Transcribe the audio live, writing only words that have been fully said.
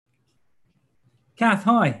Kath,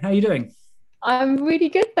 hi, how you doing? I'm really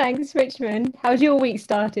good, thanks, Richmond. How's your week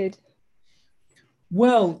started?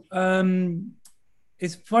 Well,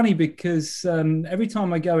 it's funny because every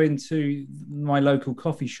time I go into my local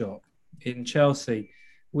coffee shop in Chelsea,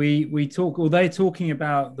 we talk, or they're talking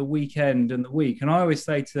about the weekend and the week, and I always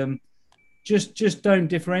say to them, just don't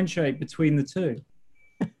differentiate between the two.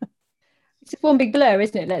 It's one big blur,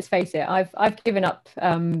 isn't it? Let's face it. I've given up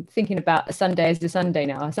thinking about a Sunday as a Sunday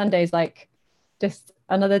now. A Sunday is like just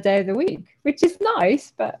another day of the week, which is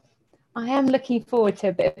nice, but I am looking forward to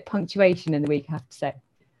a bit of punctuation in the week, I have to say.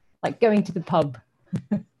 Like going to the pub.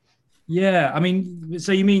 Yeah, I mean,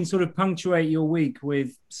 so you mean sort of punctuate your week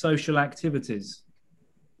with social activities?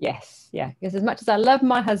 Yes, yeah. Because as much as I love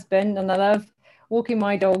my husband and I love walking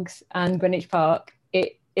my dogs and Greenwich Park,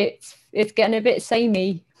 it's getting a bit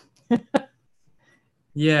samey.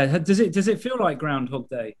 Yeah, does it feel like Groundhog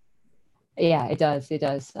Day? Yeah, it does. It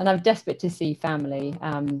does. And I'm desperate to see family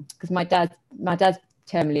because my dad's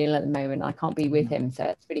terminally ill at the moment. I can't be with him, so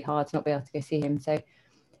it's really hard to not be able to go see him. So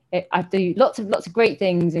I do lots of great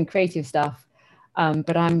things and creative stuff,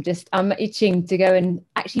 but I'm itching to go and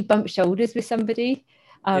actually bump shoulders with somebody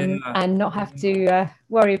Yeah. and not have to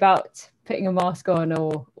worry about putting a mask on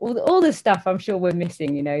or all the stuff I'm sure we're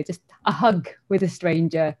missing. Just a hug with a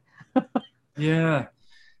stranger. Yeah.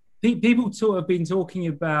 People sort of been talking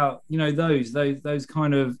about those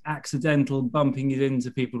kind of accidental bumping it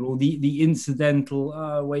into people or the incidental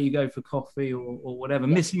where you go for coffee or whatever,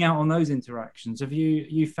 Yeah, missing out on those interactions. Have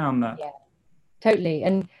you found that? yeah. Totally.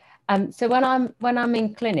 And so when I'm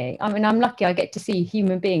in clinic, I mean, I'm lucky I get to see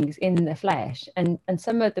human beings in the flesh. And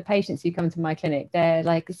some of the patients who come to my clinic, they're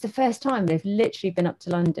like, it's the first time they've literally been up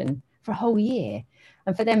to London for a whole year.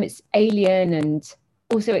 And for them, it's alien and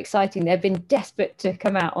also exciting. They've been desperate to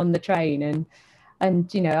come out on the train.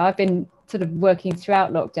 And I've been sort of working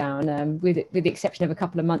throughout lockdown, with the exception of a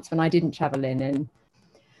couple of months when I didn't travel in.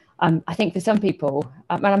 And I think for some people,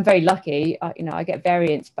 and I'm very lucky, I get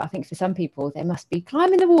variants, but I think for some people, they must be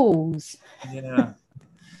climbing the walls. Yeah.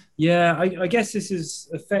 Yeah, I guess this has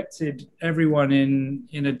affected everyone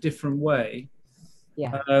in a different way.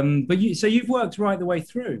 Yeah. But you've worked right the way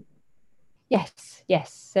through. Yes.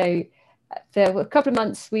 Yes. So for a couple of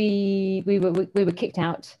months, we were kicked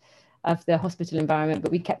out of the hospital environment,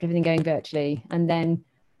 but we kept everything going virtually. And then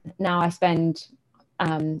now I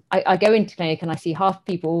go into clinic and I see half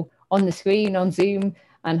people on the screen on Zoom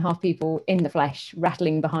and half people in the flesh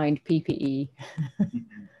rattling behind PPE.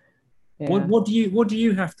 What Yeah. what do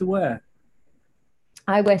you have to wear?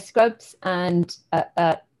 I wear scrubs and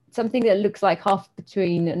something that looks like half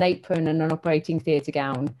between an apron and an operating theatre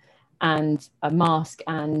gown, and a mask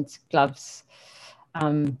and gloves.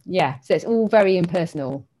 Yeah, so it's all very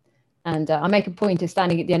impersonal. And I make a point of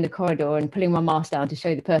standing at the end of the corridor and pulling my mask down to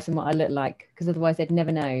show the person what I look like, because otherwise they'd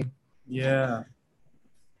never know. Yeah.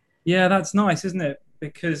 Yeah, that's nice, isn't it?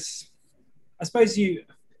 Because I suppose you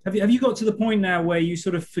got to the point now where you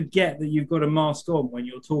sort of forget that you've got a mask on when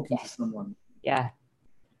you're talking to Yes. someone. Yeah.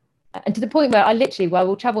 And to the point where I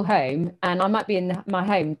will travel home and I might be in my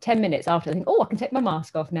home 10 minutes after I think, oh, I can take my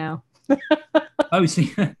mask off now. Oh,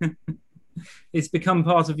 see, it's become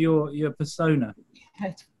part of your persona.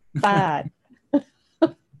 It's bad.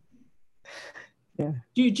 Yeah.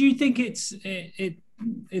 Do you think it's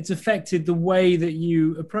affected the way that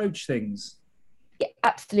you approach things? Yeah,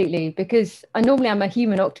 absolutely, because I'm a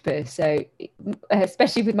human octopus, so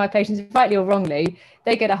especially with my patients, rightly or wrongly,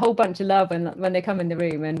 they get a whole bunch of love when they come in the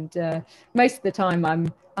room, and most of the time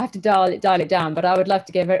I have to dial it down. But I would love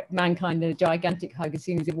to give mankind a gigantic hug as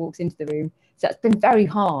soon as it walks into the room. So that's been very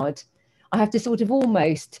hard. I have to sort of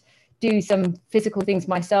almost do some physical things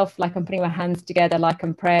myself, like I'm putting my hands together, like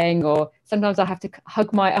I'm praying, or sometimes I have to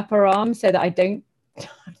hug my upper arm so that I don't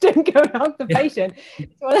don't go around the Yeah. patient.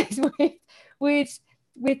 It's one of those weird,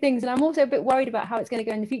 weird things. And I'm also a bit worried about how it's going to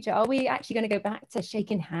go in the future. Are we actually going to go back to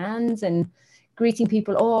shaking hands and greeting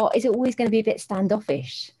people, or is it always going to be a bit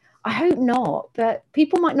standoffish? I hope not, but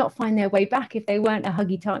people might not find their way back if they weren't a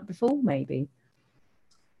huggy type before, maybe.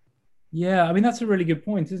 Yeah, I mean that's a really good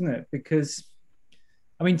point, isn't it? Because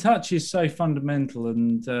I mean, touch is so fundamental,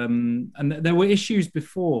 and there were issues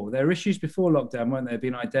before. There were issues before lockdown, weren't there?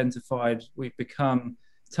 Being identified, we've become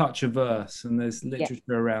touch averse, and there's Yeah.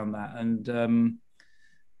 literature around that, and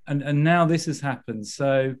now this has happened.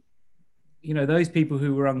 So those people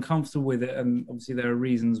who were uncomfortable with it, and obviously there are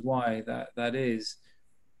reasons why that is,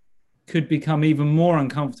 could become even more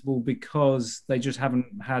uncomfortable because they just haven't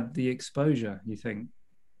had the exposure. You think?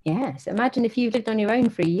 Yes. Imagine if you lived on your own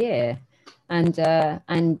for a year and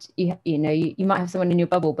you might have someone in your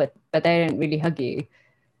bubble, but they don't really hug you.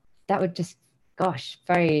 That would just, gosh,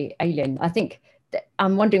 very alien. I think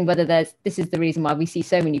I'm wondering whether this is the reason why we see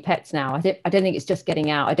so many pets now. I don't think it's just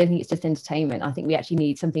getting out. I don't think it's just entertainment. I think we actually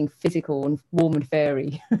need something physical and warm and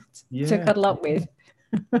furry to Yeah. cuddle up with.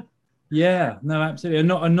 Yeah, no, absolutely.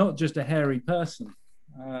 And not just a hairy person.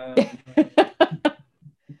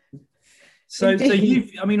 So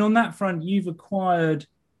Indeed. I mean, on that front, you've acquired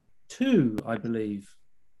two, I believe.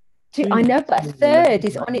 I Two. know, but a third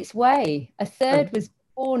is on its way. A Oh, third was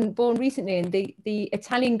born recently, and the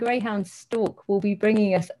Italian Greyhound stock will be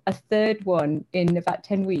bringing us a third one in about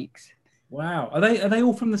 10 weeks. wow. Are they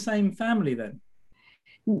all from the same family then?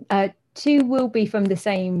 Two will be from the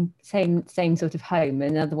same sort of home.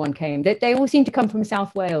 Another one came. They all seem to come from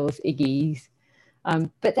South Wales, Iggy's,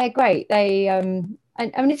 but they're great. And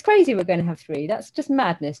I mean, it's crazy we're going to have three. That's just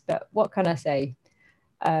madness. But what can I say?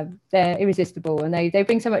 They're irresistible, and they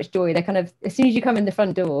bring so much joy. They kind of, as soon as you come in the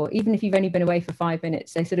front door, even if you've only been away for 5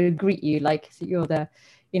 minutes, they sort of greet you like you're the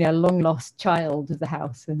long lost child of the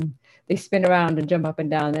house, and they spin around and jump up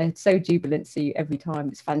and down. They're so jubilant to see you every time.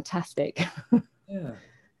 It's fantastic. Yeah.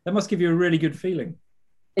 That must give you a really good feeling.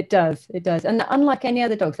 It does, and unlike any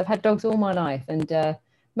other dogs, I've had dogs all my life, and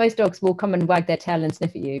most dogs will come and wag their tail and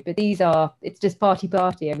sniff at you, but it's just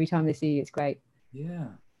party every time they see you. It's great. Yeah.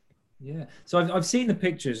 Yeah. So I've seen the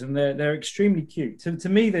pictures and they're extremely cute. To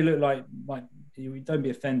me, they look like don't be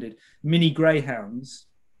offended, mini greyhounds.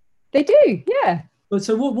 They do, yeah. But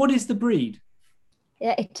so what is the breed?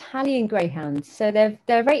 Yeah, Italian greyhounds. So they're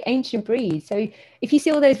a very ancient breed. So if you see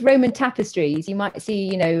all those Roman tapestries, you might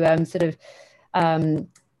see, sort of kind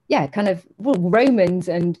of Romans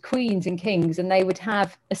and queens and kings, and they would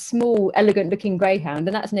have a small, elegant looking greyhound,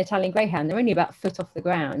 and that's an Italian greyhound. They're only about a foot off the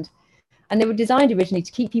ground. And they were designed originally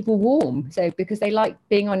to keep people warm. So because they like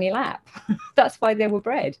being on your lap. That's why they were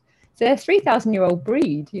bred. So they're a 3,000-year-old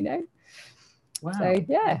breed. Wow. So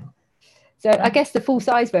yeah. So I guess the full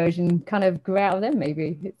size version kind of grew out of them.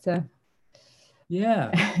 Maybe it's a.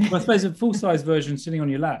 Yeah. Well, I suppose a full size version sitting on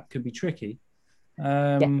your lap could be tricky.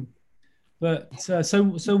 Yeah. But so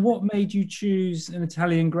what made you choose an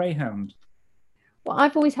Italian greyhound? Well,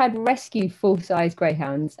 I've always had rescue full size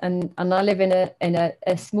greyhounds, and I live in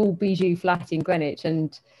a small bijou flat in Greenwich,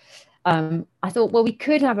 and I thought, well, we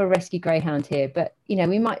could have a rescue greyhound here, but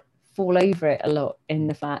we might fall over it a lot in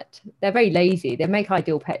the flat. They're very lazy. They make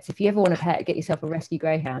ideal pets. If you ever want a pet, get yourself a rescue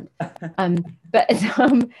greyhound. But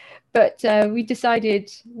we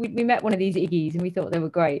decided we met one of these Iggy's, and we thought they were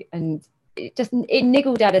great, and it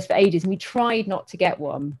niggled at us for ages, and we tried not to get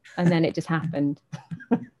one, and then it just happened.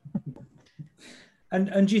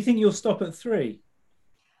 And do you think you'll stop at 3?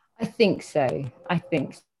 I think so. I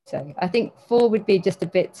think 4 would be just a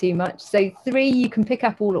bit too much. So 3 you can pick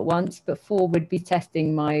up all at once, but 4 would be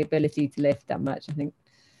testing my ability to lift that much, I think.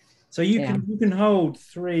 So you can hold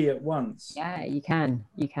 3 at once. Yeah, you can.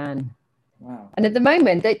 Wow. And at the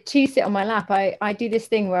moment, the 2 sit on my lap. I do this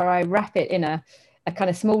thing where I wrap it in a kind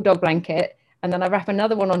of small dog blanket, and then I wrap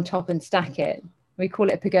another one on top and stack it. We call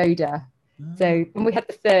it a pagoda. So when we have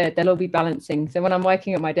the third, they'll all be balancing. So when I'm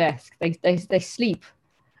working at my desk, they sleep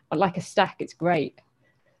like a stack. It's great.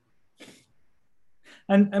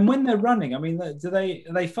 And when they're running, I mean, are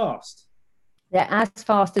they fast? They're as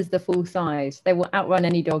fast as the full size. They will outrun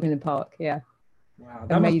any dog in the park. Yeah. Wow,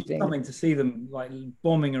 that must be something to see them like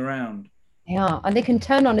bombing around. Yeah, and they can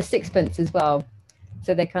turn on a sixpence as well.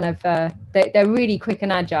 So they kind of they're really quick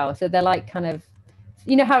and agile. So they're like kind of,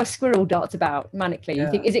 how a squirrel darts about manically. Yeah.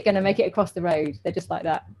 You think, is it going to make it across the road? They're just like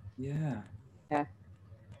that. Yeah. Yeah.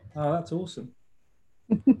 Oh, that's awesome.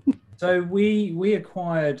 So we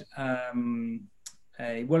acquired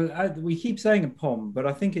we keep saying a pom, but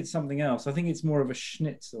I think it's something else. I think it's more of a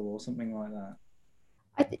schnitzel or something like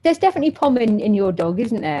that. There's definitely pom in your dog,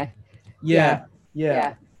 isn't there? Yeah.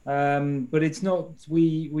 But it's not.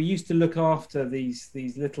 We used to look after these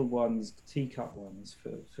little ones, teacup ones,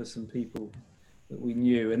 for some people that we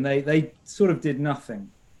knew, and they sort of did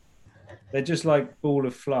nothing. They're just like ball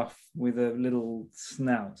of fluff with a little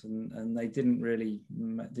snout, and they didn't really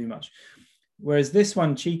do much. Whereas this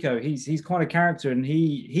one, Chico, he's quite a character, and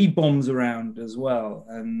he bombs around as well,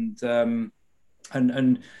 and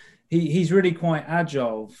he's really quite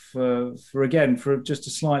agile for just a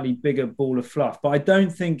slightly bigger ball of fluff. But I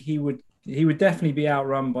don't think he would definitely be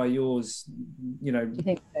outrun by yours. You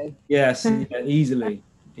think so? Yes, easily.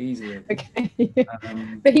 Okay.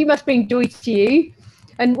 But he must bring joy to you.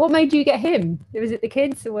 And what made you get him? Was it the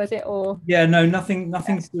kids, or was it Yeah, no, nothing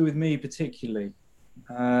to do with me particularly.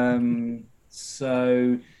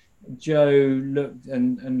 So Joe looked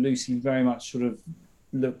and Lucy very much sort of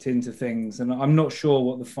looked into things, and I'm not sure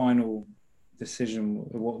what the final decision,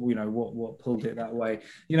 what pulled it that way,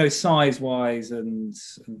 size wise and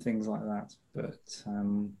things like that. But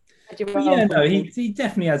yeah, no, he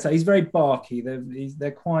definitely has that. He's very barky.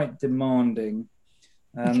 They're quite demanding.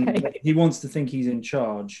 Okay. He wants to think he's in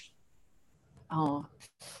charge. Oh,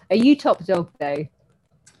 are you top dog though?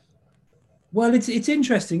 Well, it's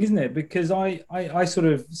interesting, isn't it? Because I sort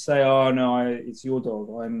of say, oh no, it's your dog.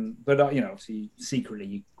 But obviously secretly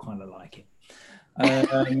you kind of like it.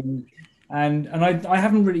 And I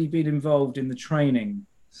haven't really been involved in the training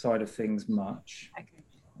side of things much.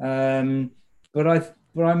 Okay.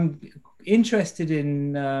 But I'm interested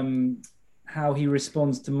in how he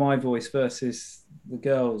responds to my voice versus the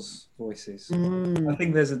girls' voices. I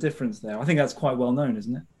think there's a difference there. I think that's quite well known,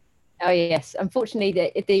 isn't it? Oh yes. Unfortunately,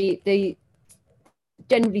 the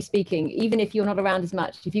generally speaking, even if you're not around as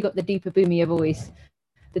much, if you've got the deeper, boomier voice,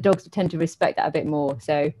 the dogs tend to respect that a bit more.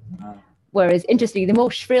 So, whereas interestingly, the more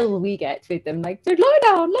shrill we get with them, like lie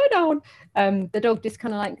down, the dog just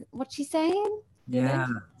kind of like, what's she saying? Yeah,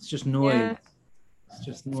 it's just noise. Yeah. It's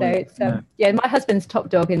just noise. So it's my husband's top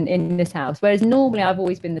dog in this house, whereas normally I've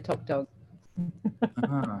always been the top dog.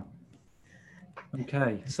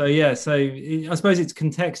 Okay, so I suppose it's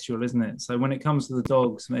contextual, isn't it? So when it comes to the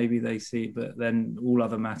dogs, maybe they see it, but then all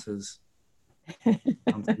other matters. So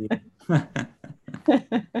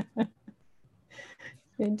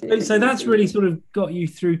that's really sort of got you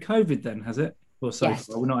through COVID then, has it? Well, so yes.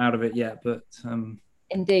 We're not out of it yet, but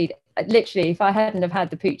indeed, literally, if I hadn't have had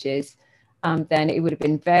the pooches, then it would have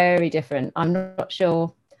been very different. I'm not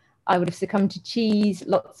sure. I would have succumbed to cheese,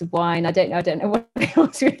 lots of wine. I don't know what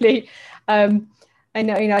else really. I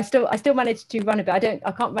know, I still managed to run a bit.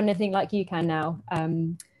 I can't run anything like you can now.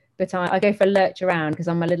 But I go for a lurch around because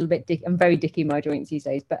I'm a little bit I'm very dicky in my joints these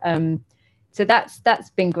days. But so that's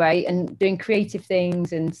been great, and doing creative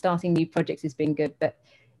things and starting new projects has been good. But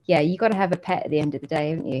yeah, you got to have a pet at the end of the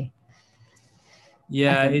day, haven't you?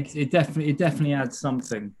 Yeah, it definitely adds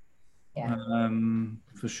something. Yeah.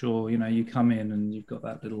 For sure. You come in and you've got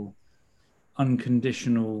that little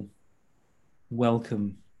unconditional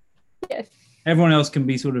welcome. Yes. Everyone else can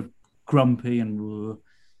be sort of grumpy and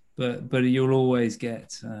but you'll always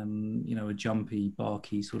get a jumpy,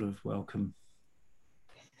 barky sort of welcome,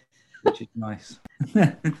 which is nice.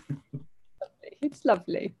 It's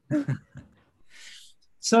lovely.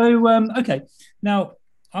 So okay, now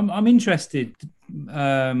I'm interested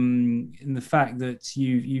in the fact that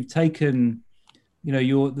you've taken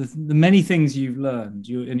the many things you've learned,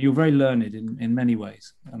 you're very learned in many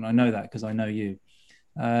ways, and I know that because I know you.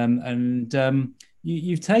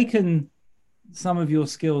 You've taken some of your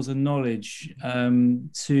skills and knowledge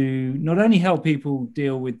to not only help people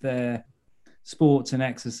deal with their sports and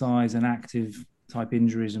exercise and active type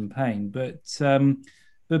injuries and pain, but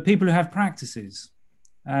people who have practices.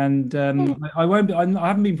 And I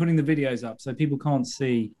haven't been putting the videos up, so people can't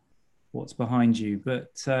see what's behind you.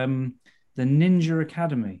 But the Ninja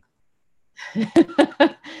Academy.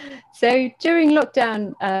 So during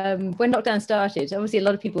lockdown, when lockdown started, obviously a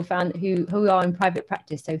lot of people found who are in private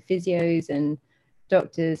practice, so physios and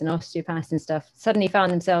doctors and osteopaths and stuff, suddenly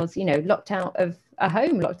found themselves, locked out of a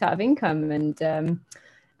home, locked out of income,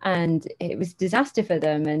 and it was a disaster for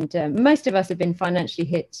them. And most of us have been financially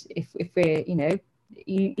hit. If we're,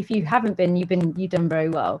 if you haven't been, you've done very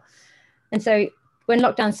well. And so when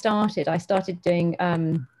lockdown started, I started doing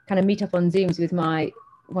kind of meet up on Zooms with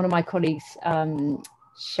one of my colleagues,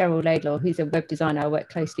 Cheryl Laidlaw, who's a web designer I work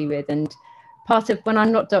closely with. And part of when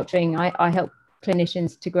I'm not doctoring, I help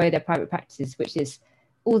clinicians to grow their private practices, which is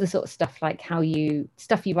all the sort of stuff like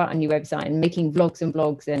stuff you write on your website and making vlogs and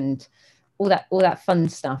blogs and all that fun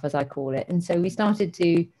stuff, as I call it. And so we started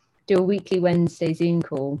to do a weekly Wednesday Zoom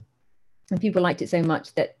call, and people liked it so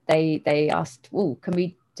much that they asked, "Oh, can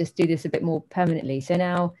we just do this a bit more permanently?" So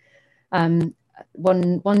now,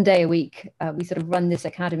 one day a week, we sort of run this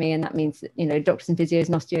academy, and that means that, doctors and physios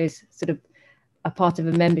and osteos sort of are part of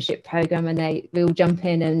a membership program, and we all jump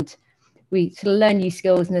in and we sort of learn new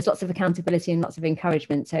skills, and there's lots of accountability and lots of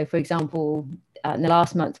encouragement. So, for example, in the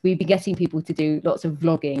last month, we've been getting people to do lots of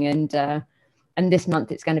vlogging, and this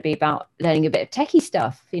month it's going to be about learning a bit of techie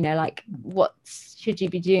stuff, like what should you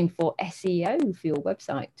be doing for SEO for your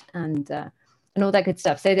website and all that good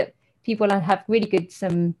stuff, so that people have really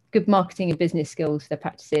some good marketing and business skills for their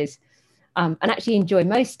practices, and actually enjoy.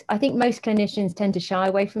 I think most clinicians tend to shy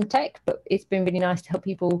away from tech, but it's been really nice to help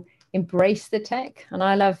people embrace the tech, and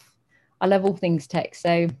I love all things tech.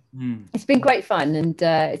 So it's been great fun, and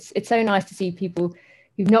it's so nice to see people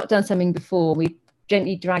who've not done something before. We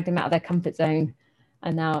gently drag them out of their comfort zone,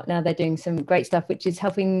 and now they're doing some great stuff, which is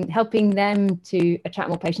helping them to attract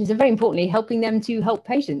more patients, and very importantly, helping them to help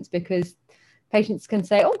patients, because patients can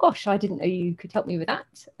say, oh gosh, I didn't know you could help me with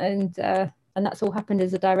that. And that's all happened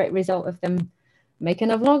as a direct result of them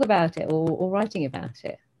making a vlog about it or writing about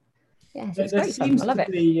it. Yes, it's There great fun. seems I love to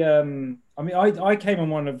it. be. I mean, I came on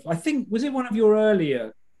one of. I think was it one of your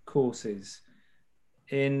earlier courses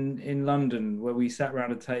in London where we sat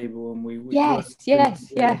around a table and we Yes, worked through.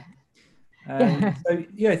 yes, yeah. And Yeah. so,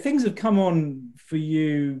 yeah, things have come on for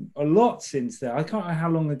you a lot since then. I can't know how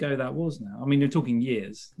long ago that was now. I mean, you're talking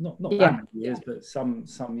years, not that Yeah, many years, but some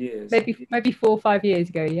years. maybe 4 or 5 years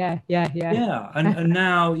ago. Yeah. Yeah, and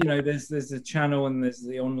now there's the channel and there's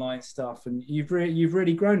the online stuff, and you've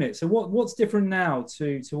really grown it. So what's different now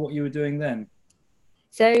to what you were doing then?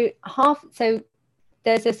 So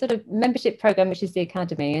there's a sort of membership program, which is the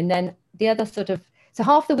academy, and then the other so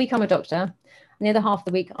half the week I'm a doctor, and the other half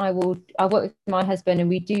the week I work with my husband, and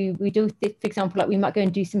we do, for example, like we might go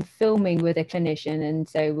and do some filming with a clinician, and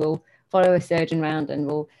so we'll follow a surgeon around and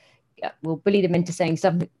we'll bully them into saying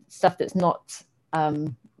stuff that's not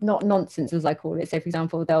nonsense, as I call it. So for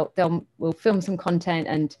example, we'll film some content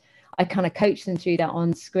and I kind of coach them through that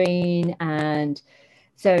on screen, and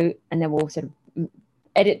then we'll sort of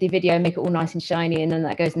edit the video, make it all nice and shiny, and then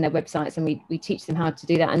that goes in their websites, and we teach them how to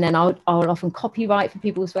do that. And then I'll often copyright for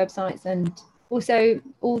people's websites, and also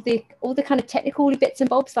all the kind of technical bits and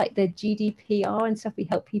bobs like the GDPR and stuff. We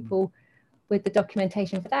help people with the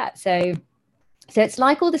documentation for that. So it's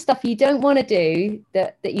like all the stuff you don't want to do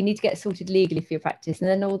that you need to get sorted legally for your practice, and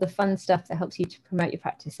then all the fun stuff that helps you to promote your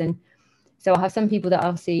practice. And so I'll have some people that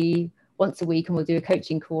I'll see once a week, and we'll do a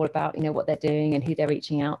coaching call about what they're doing and who they're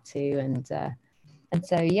reaching out to, and so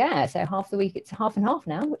so half the week it's half and half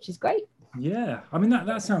now, which is great. Yeah, I mean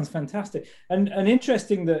that sounds fantastic and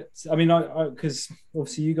interesting. That I mean, I because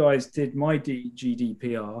obviously you guys did my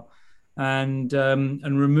GDPR and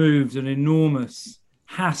removed an enormous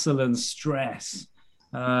hassle and stress.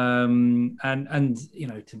 And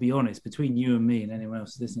to be honest, between you and me and anyone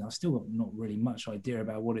else listening, I've still got not really much idea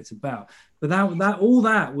about what it's about. But that all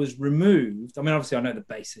that was removed. I mean, obviously I know the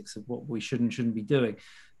basics of what we should and shouldn't be doing,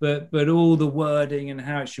 but all the wording and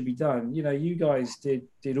how it should be done, you guys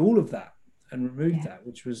did all of that and removed that,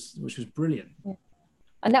 which was brilliant. Yeah.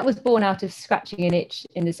 And that was born out of scratching an itch,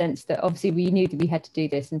 in the sense that obviously we knew that we had to do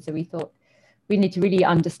this, and so we thought we need to really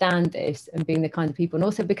understand this, and being the kind of people, and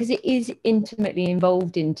also because it is intimately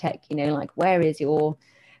involved in tech, like where did your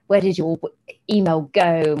email go,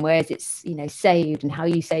 and where is it saved, and how are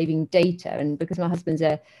you saving data? And because my husband's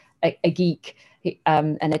a geek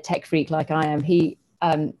and a tech freak like I am, he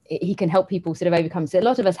can help people sort of overcome. So a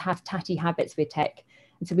lot of us have tatty habits with tech,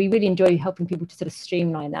 and so we really enjoy helping people to sort of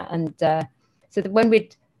streamline that. And so that when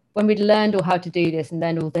we'd learned all how to do this, and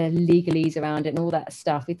then all the legalese around it and all that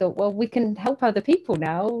stuff, we thought, well, we can help other people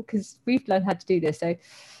now because we've learned how to do this. So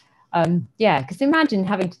because imagine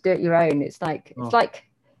having to do it your own. It's like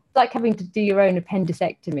having to do your own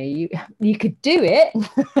appendicectomy. You could do it,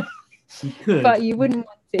 you could, but you wouldn't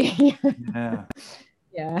want to.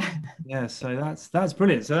 Yeah. So that's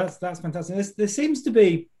brilliant. So that's fantastic. There seems to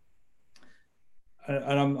be,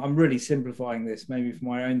 and I'm really simplifying this maybe for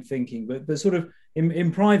my own thinking, but sort of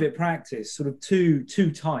in private practice, sort of two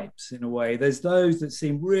types in a way. There's those that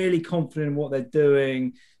seem really confident in what they're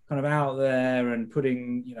doing, kind of out there and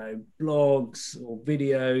putting, blogs or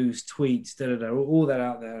videos, tweets, all that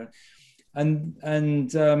out there, and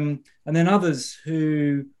then others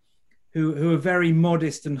who are very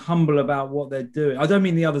modest and humble about what they're doing. I don't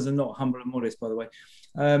mean the others are not humble and modest, by the way.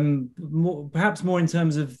 Perhaps more in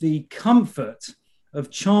terms of the comfort of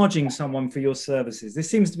charging someone for your services. This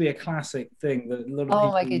seems to be a classic thing that a lot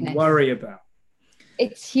of people worry about.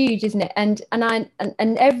 It's huge, isn't it? And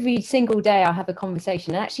every single day I have a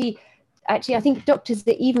conversation. And actually, I think doctors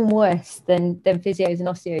are even worse than physios and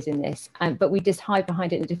osteos in this, but we just hide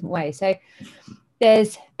behind it in a different way. So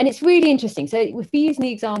and it's really interesting. So if we use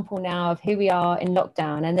the example now of here we are in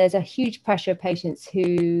lockdown, and there's a huge pressure of patients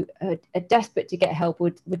who are desperate to get help,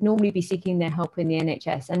 would normally be seeking their help in the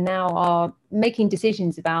NHS, and now are making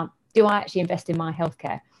decisions about, do I actually invest in my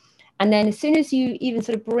healthcare? And then as soon as you even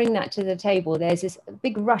sort of bring that to the table, there's this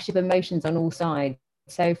big rush of emotions on all sides.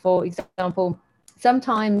 So for example,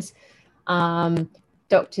 sometimes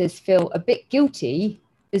doctors feel a bit guilty,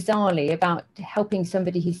 bizarrely, about helping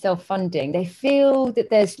somebody who's self-funding. They feel that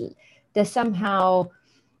there's somehow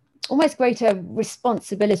almost greater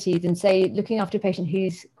responsibility than, say, looking after a patient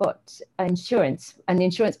who's got insurance, and the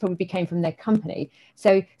insurance probably came from their company.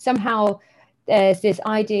 So somehow there's this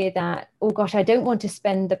idea that, oh gosh, I don't want to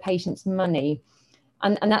spend the patient's money.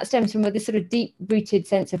 And that stems from this sort of deep-rooted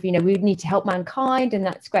sense of, we need to help mankind, and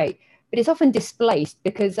that's great. But it's often displaced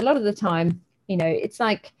because a lot of the time, it's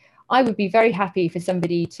like, I would be very happy for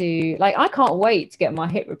somebody to, like, I can't wait to get my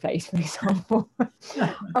hip replaced, for example.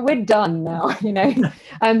 We're done now, you know.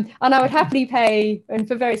 And I would happily pay, and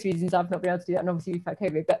for various reasons I've not been able to do that, and obviously we've had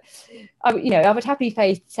COVID, but I would happily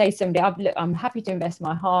pay, say to somebody, look, I'm happy to invest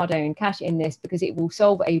my hard-earned cash in this because it will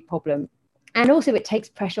solve a problem. And also it takes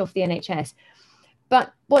pressure off the NHS.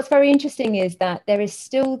 But what's very interesting is that there is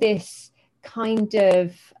still this kind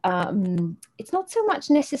of, it's not so much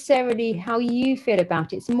necessarily how you feel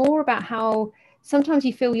about it. It's more about how sometimes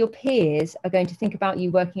you feel your peers are going to think about you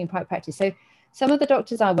working in private practice. So some of the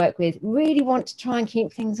doctors I work with really want to try and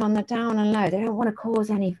keep things on the down and low. They don't want to cause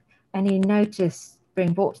any notice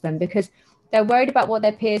being brought to them because they're worried about what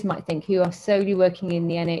their peers might think who are solely working in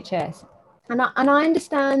the NHS. And I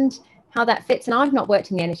understand how that fits. And I've not worked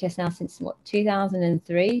in the NHS now since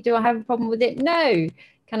 2003. Do I have a problem with it? No.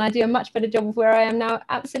 Can I do a much better job of where I am now?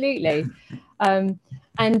 Absolutely. And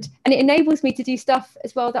it enables me to do stuff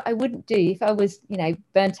as well that I wouldn't do if I was, you know,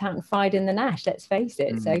 burnt out and fried in the Nash, let's face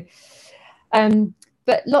it. So,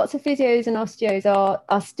 but lots of physios and osteos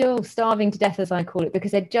are still starving to death, as I call it,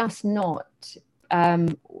 because they're just not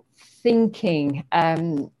thinking.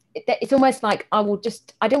 It's almost like I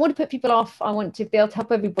don't want to put people off. I want to be able to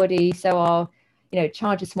help everybody. So I'll, you know,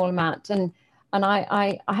 charge a small amount. And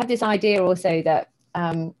I have this idea also that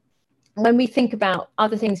when we think about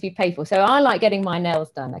other things we pay for, so I like getting my nails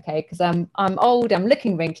done, okay, because I'm old, I'm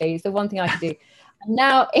looking wrinkly. It's the one thing I can do. And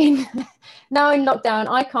now in lockdown,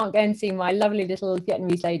 I can't go and see my lovely little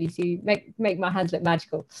Vietnamese ladies who make my hands look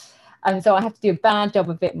magical. And so I have to do a bad job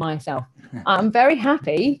of it myself. I'm very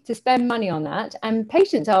happy to spend money on that. And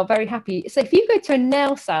patients are very happy. So if you go to a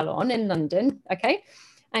nail salon in London, okay,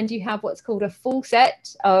 and you have what's called a full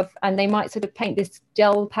set of, and they might sort of paint this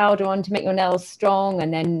gel powder on to make your nails strong,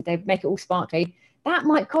 and then they make it all sparkly. That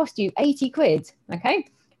might cost you 80 quid, okay?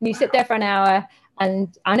 And you sit there for an hour,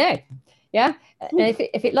 and I know, yeah? And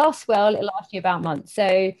if it lasts well, it'll last you about a month.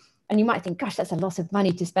 So, and you might think, gosh, that's a lot of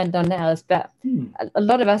money to spend on nails, but a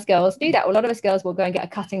lot of us girls do that. A lot of us girls will go and get a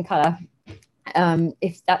cut in colour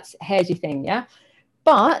if that's hair's your thing, yeah?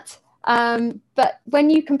 But when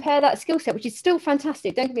you compare that skill set, which is still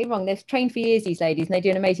fantastic, don't get me wrong, they've trained for years, these ladies, and they do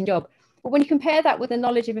an amazing job. But when you compare that with the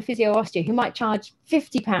knowledge of a physio osteo who might charge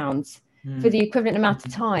 £50 for the equivalent amount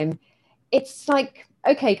of time, it's like,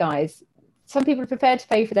 okay, guys, some people are prepared to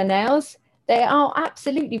pay for their nails. They are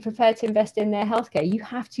absolutely prepared to invest in their healthcare. You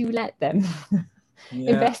have to let them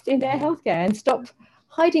invest in their healthcare and stop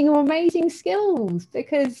hiding your amazing skills,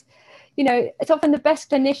 because you know, it's often the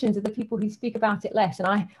best clinicians are the people who speak about it less. And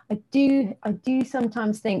I do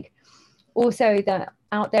sometimes think also that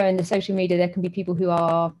out there in the social media, there can be people who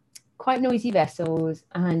are quite noisy vessels,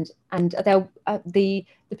 and they'll the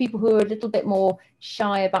people who are a little bit more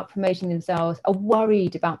shy about promoting themselves are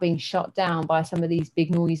worried about being shot down by some of these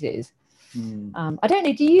big noises. I don't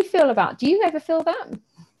know. Do you ever feel that?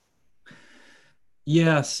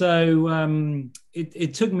 Yeah, so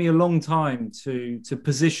it took me a long time to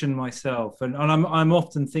position myself, and I'm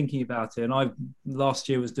often thinking about it. And I last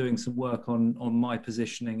year was doing some work on my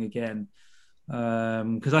positioning again,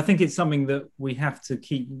 because I think it's something that we have to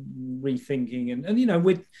keep rethinking. And you know,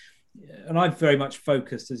 and I've very much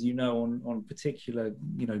focused, as you know, on particular,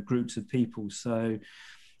 you know, groups of people. So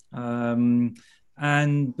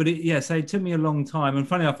but it took me a long time. And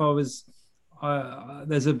funny enough,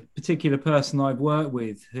 there's a particular person I've worked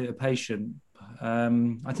with, a patient.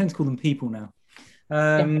 I tend to call them people now,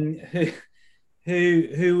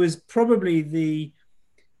 who was probably the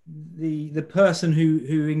person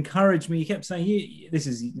who encouraged me. He kept saying, "This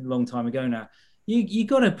is a long time ago now. You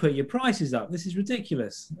got to put your prices up. This is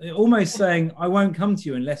ridiculous." Almost saying, "I won't come to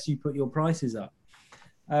you unless you put your prices up."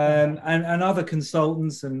 And other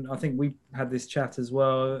consultants, and I think we had this chat as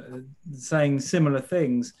well, saying similar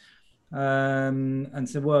things. And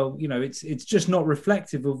said, well, you know, it's just not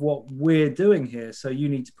reflective of what we're doing here. So you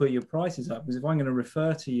need to put your prices up, because if I'm going to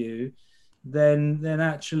refer to you, then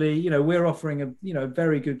actually, you know, we're offering a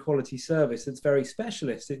very good quality service that's very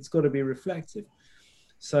specialist. It's got to be reflective.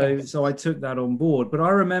 So I took that on board. But I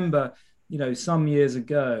remember, you know, some years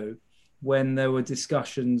ago when there were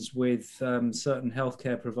discussions with certain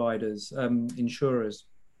healthcare providers, insurers,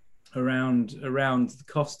 around the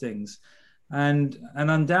costings. And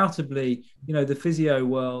undoubtedly, you know, the physio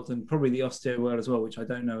world and probably the osteo world as well, which I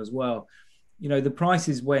don't know as well, you know, the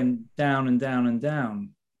prices went down and down and down.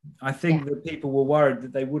 I think that people were worried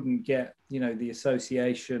that they wouldn't get, you know, the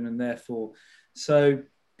association, and therefore, so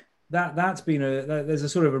that's been there's a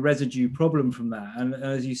sort of a residue problem from that. And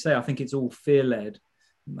as you say, I think it's all fear-led.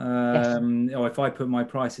 If I put my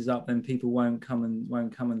prices up, then people won't come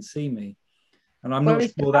and see me. And I'm not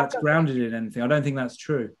sure that's grounded in anything. I don't think that's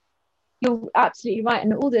true. you're absolutely right,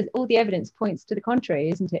 and all the evidence points to the contrary,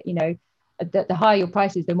 isn't it? You know, the higher your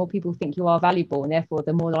prices, the more people think you are valuable, and therefore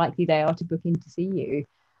the more likely they are to book in to see you.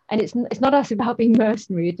 And it's not us about being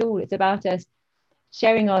mercenary at all. It's about us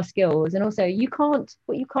sharing our skills. And also,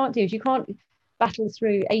 what you can't do is you can't battle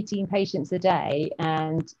through 18 patients a day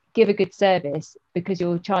and give a good service because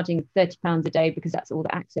you're charging £30 a day, because that's all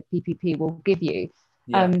that AXA PPP will give you.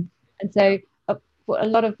 Yeah. And so a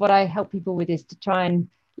lot of what I help people with is to try and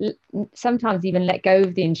sometimes even let go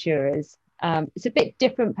of the insurers. It's a bit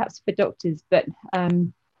different perhaps for doctors, but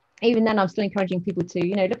even then I'm still encouraging people to,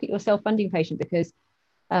 you know, look at your self-funding patient, because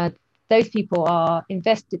those people are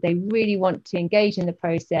invested. They really want to engage in the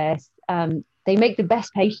process. They make the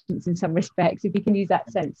best patients in some respects, if you can use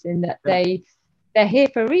that sense, in that they're here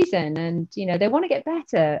for a reason, and you know, they want to get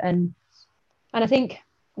better. And I think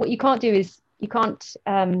what you can't do is you can't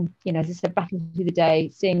you know, as I said, battle through the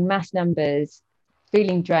day, seeing mass numbers,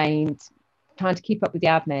 feeling drained, trying to keep up with the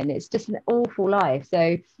admin. It's just an awful life.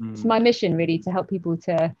 So it's my mission really to help people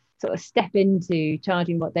to sort of step into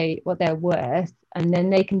charging what they're worth, and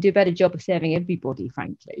then they can do a better job of serving everybody,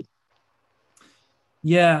 frankly.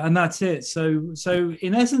 Yeah, and that's it. So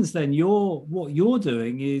in essence, then what you're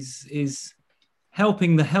doing is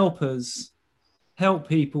helping the helpers help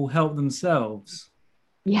people help themselves.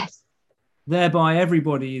 Yes. Thereby,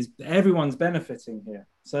 everyone's benefiting here.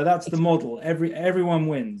 So that's the model. Everyone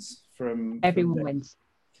wins everyone wins.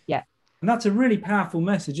 Yeah. And that's a really powerful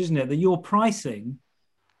message, isn't it? That your pricing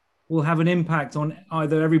will have an impact on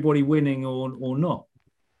either everybody winning or not.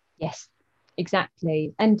 Yes,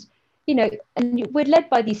 exactly. And you know, and we're led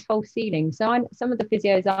by these false ceilings. So some of the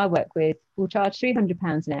physios I work with will charge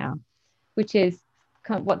 £300 an hour, which is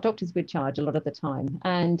kind of what doctors would charge a lot of the time.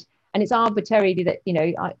 And it's arbitrary that, you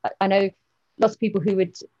know, I know lots of people who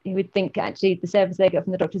would think actually the service they get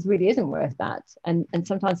from the doctors really isn't worth that. And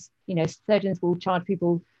sometimes, you know, surgeons will charge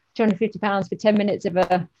people £250 for 10 minutes of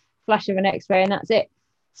a flash of an X-ray, and that's it.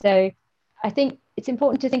 So I think it's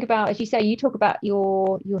important to think about, as you say, you talk about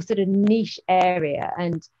your sort of niche area,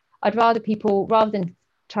 and I'd rather people, rather than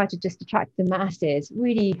try to just attract the masses,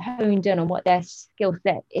 really honed in on what their skill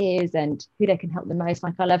set is and who they can help the most.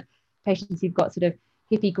 Like I love patients who've got sort of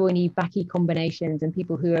hippy-goiny, backy combinations, and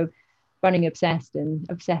people who are running obsessed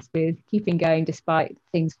with keeping going despite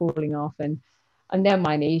things falling off, and they're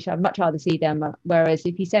my niche. I'd much rather see them. Whereas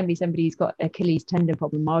if you send me somebody who's got Achilles tendon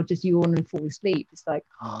problem, I'll just yawn and fall asleep. It's like,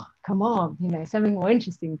 oh, come on, you know, something more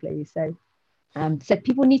interesting, please. So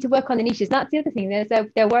people need to work on the niches. That's the other thing.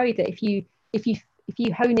 They're worried that if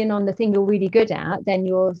you hone in on the thing you're really good at, then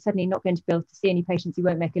you're suddenly not going to be able to see any patients who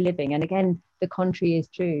won't make a living. And again, the contrary is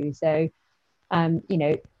true. So, you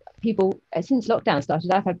know, people, since lockdown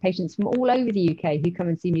started, I've had patients from all over the UK who come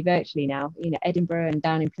and see me virtually now, you know, Edinburgh and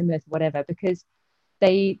down in Plymouth, whatever, because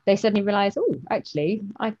they suddenly realize, oh, actually,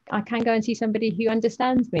 I can go and see somebody who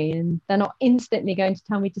understands me, and they're not instantly going to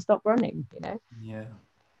tell me to stop running, you know? Yeah.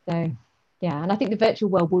 So, yeah, and I think the virtual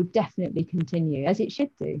world will definitely continue, as it should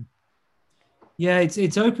do. Yeah,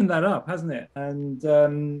 it's opened that up, hasn't it?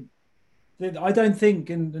 And I don't think,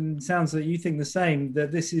 and it sounds like you think the same,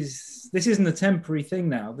 that this isn't a temporary thing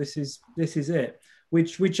now. This is it,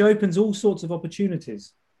 which opens all sorts of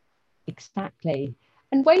opportunities. Exactly,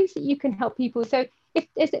 and ways that you can help people. So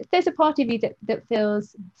if there's a part of you that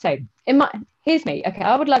feels so, here's me. Okay,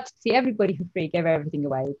 I would love to see everybody for free, give everything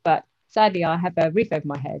away, but sadly, I have a roof over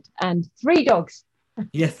my head and 3 dogs.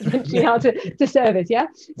 Yes, potentially how to service. Yeah,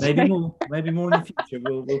 maybe more in the future.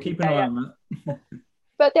 We'll keep an eye on that.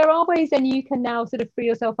 But there are ways then you can now sort of free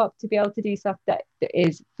yourself up to be able to do stuff that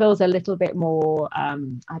feels a little bit more, I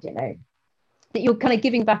don't know, that you're kind of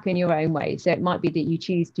giving back in your own way. So it might be that you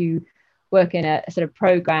choose to work in a sort of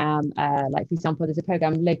program, like for example, there's a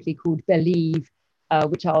program locally called Believe,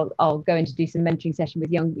 which I'll go in to do some mentoring session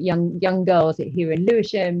with young girls here in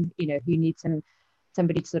Lewisham, you know, who need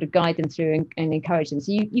somebody to sort of guide them through and encourage them.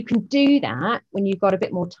 So you can do that when you've got a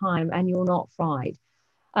bit more time and you're not fried.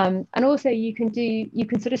 And also you can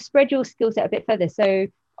sort of spread your skill set a bit further. So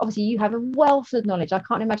obviously you have a wealth of knowledge. I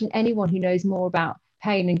can't imagine anyone who knows more about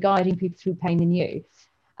pain and guiding people through pain than you.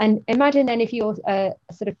 And imagine then if you're a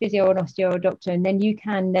sort of physio or an osteo or a doctor, and then you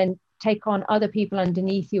can then take on other people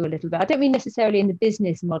underneath you a little bit. I don't mean necessarily in the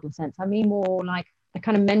business model sense. I mean more like a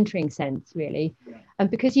kind of mentoring sense, really. Yeah. And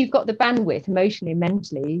because you've got the bandwidth emotionally,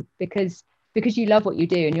 mentally, because you love what you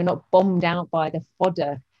do and you're not bombed out by the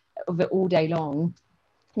fodder of it all day long,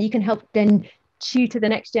 you can help then tutor the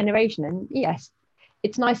next generation. And yes,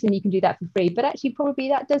 it's nice and you can do that for free, but actually probably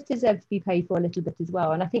that does deserve to be paid for a little bit as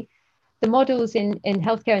well. And I think the models in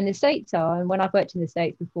healthcare in the States are, and when I've worked in the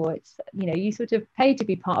States before, it's, you know, you sort of pay to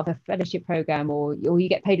be part of a fellowship program, or you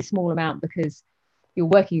get paid a small amount because you're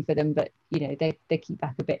working for them, but you know, they keep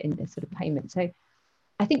back a bit in the sort of payment. So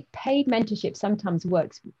I think paid mentorship sometimes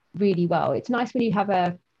works really well. It's nice when you have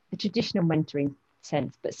a traditional mentoring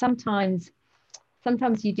sense, but sometimes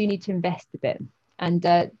you do need to invest a bit. And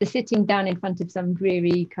the sitting down in front of some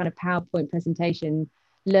dreary kind of PowerPoint presentation,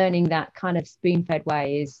 learning that kind of spoon-fed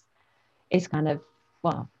way is kind of,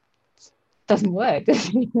 well, doesn't work,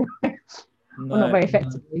 does it? Or not very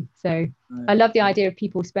effectively. So I love the idea of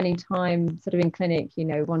people spending time sort of in clinic, you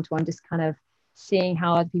know, one-to-one, just kind of seeing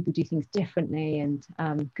how other people do things differently. And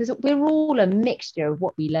because we're all a mixture of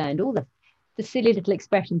what we learned, all the silly little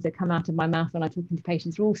expressions that come out of my mouth when I'm talking to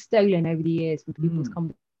patients are all stolen over the years from people's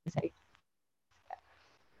conversations.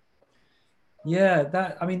 Yeah,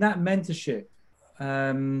 that mentorship,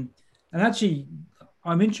 and actually,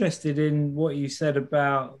 I'm interested in what you said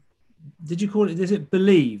about. Did you call it? Is it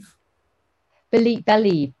Believe? Believe,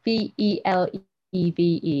 Beleve.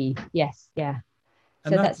 Yes, yeah.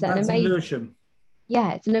 And So that's an in amazing. Lewisham.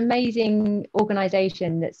 Yeah, it's an amazing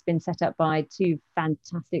organization that's been set up by two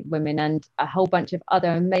fantastic women and a whole bunch of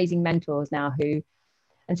other amazing mentors now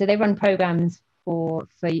and so they run programs for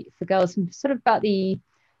girls from sort of about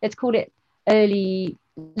let's call it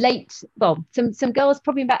some girls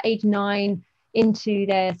probably about age 9 into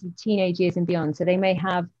their sort of teenage years and beyond. So they may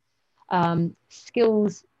have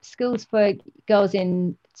skills for girls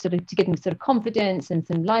in sort of to give them sort of confidence and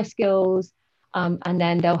some life skills. And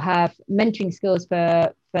then they'll have mentoring skills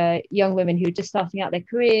for young women who are just starting out their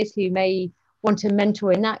careers, who may want to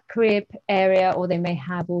mentor in that career area, or they may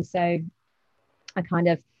have also a kind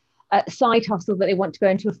of side hustle that they want to go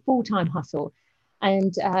into a full-time hustle.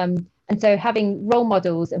 And so having role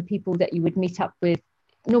models and people that you would meet up with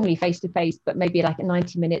normally face-to-face, but maybe like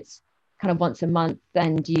 90 minutes kind of once a month,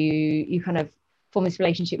 and you kind of form this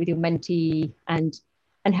relationship with your mentee and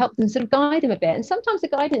help them sort of guide them a bit. And sometimes the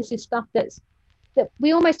guidance is stuff that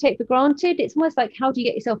we almost take for granted. It's almost like, how do you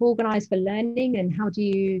get yourself organized for learning, and how do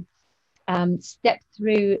you step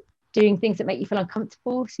through doing things that make you feel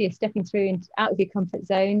uncomfortable, so you're stepping through and out of your comfort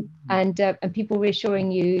zone, and people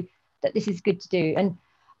reassuring you that this is good to do.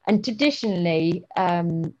 And traditionally,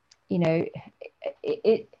 you know,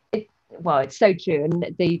 well, it's so true.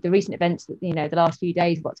 And the recent events that, you know, the last few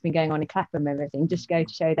days, what's been going on in Clapham and everything, just go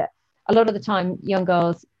to show that a lot of the time young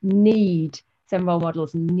girls need some role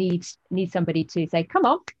models, need somebody to say, come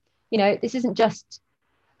on, you know, this isn't just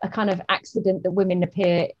a kind of accident that women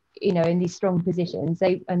appear, you know, in these strong positions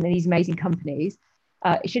and these amazing companies.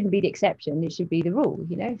 It shouldn't be the exception, it should be the rule,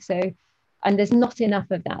 you know. So, and there's not enough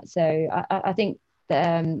of that. So I think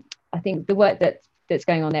the work that's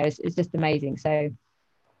going on there is just amazing. So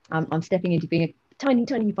I'm stepping into being a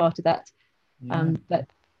tiny part of that. But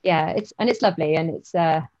yeah, it's lovely, and it's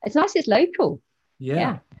nice, it's local.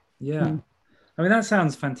 Yeah. I mean, that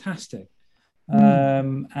sounds fantastic,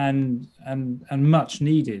 and much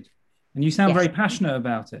needed. And you sound very passionate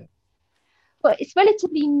about it. Well, it's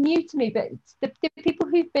relatively new to me, but it's the people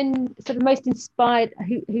who've been sort of most inspired,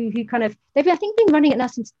 who kind of, they've, I think, been running it now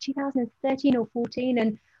since 2013 or 14.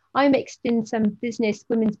 And I mixed in some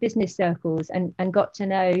women's business circles and got to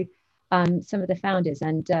know some of the founders,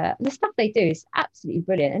 and the stuff they do is absolutely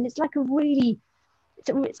brilliant. And it's like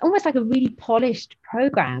it's almost like a really polished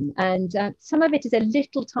program. And some of it is a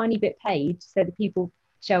little tiny bit paid, so the people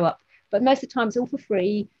show up, but most of the time it's all for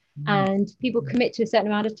free. And people commit to a certain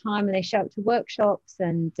amount of time, and they show up to workshops,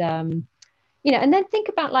 and you know, and then think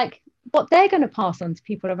about like what they're going to pass on to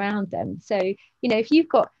people around them. So, you know, if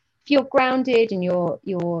you're grounded and you're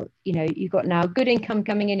you know, you've got now good income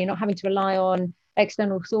coming in, you're not having to rely on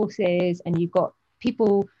external sources, and you've got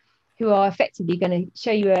people who are effectively going to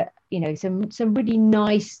show you some really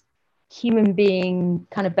nice human being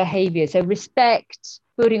kind of behavior. So respect,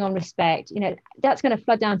 building on respect, you know, that's going to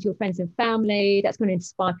flood down to your friends and family. That's going to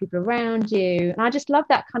inspire people around you. And I just love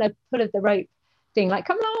that kind of pull of the rope thing, like,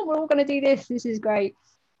 come on, we're all going to do this. This is great.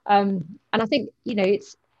 And I think, you know,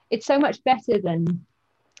 it's so much better than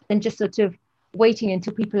just sort of waiting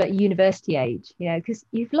until people at university age, you know, because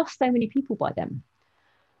you've lost so many people by then.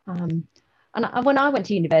 And when I went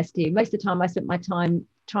to university, most of the time I spent my time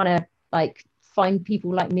trying to like find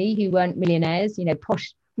people like me who weren't millionaires, you know,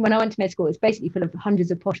 posh. When I went to med school, it's basically full of hundreds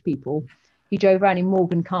of posh people who drove around in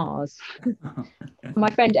Morgan cars. My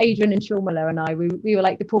friend Adrian and Sean Miller and I, we were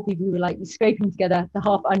like the poor people who were like scraping together the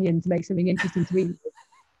half onion to make something interesting to eat.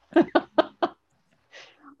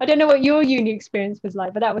 I don't know what your uni experience was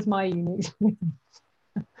like, but that was my uni experience.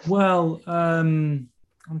 Well, I'm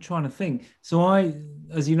trying to think. So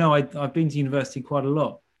as you know, I've been to university quite a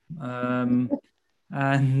lot. And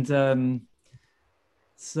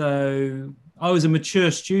so I was a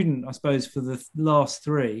mature student, I suppose, for the last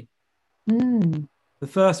three. Mm. The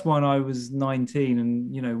first one, I was 19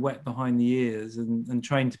 and, wet behind the ears and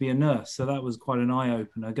trained to be a nurse. So that was quite an eye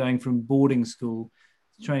opener, going from boarding school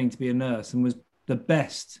to training to be a nurse, and was the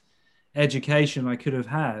best education I could have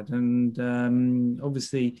had. And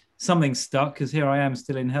obviously something stuck because here I am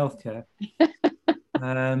still in healthcare.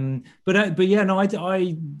 But yeah, no, I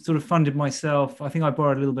sort of funded myself. I think I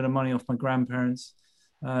borrowed a little bit of money off my grandparents,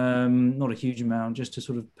 not a huge amount, just to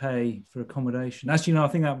sort of pay for accommodation. Actually, no, I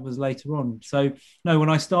think that was later on. So no, when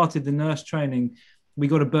I started the nurse training, we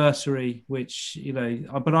got a bursary, which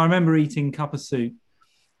but I remember eating cup of soup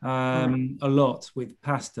a lot with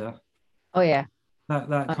pasta. Oh yeah.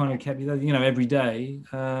 That kind of kept you, every day.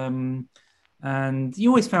 And you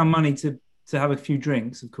always found money to have a few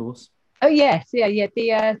drinks, of course. Oh yes, yeah. The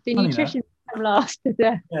Funny that. nutrition last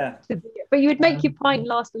Yeah. but you would make your pint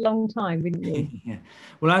last a long time, wouldn't you? Yeah.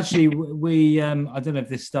 Well, actually, we I don't know if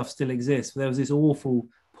this stuff still exists, but there was this awful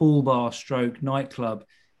pool bar stroke nightclub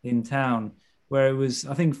in town where it was,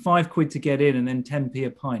 I think, £5 to get in and then 10p a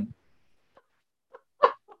pint.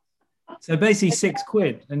 So basically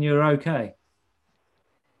 £6 and you're okay.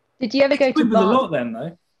 Did you ever go to was a lot then,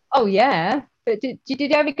 though? Oh yeah. But did you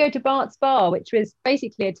ever go to Bart's Bar, which was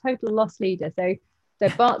basically a total loss leader? So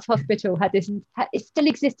Bart's Hospital had this, it still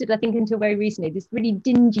existed, I think, until very recently, this really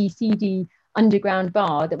dingy, seedy underground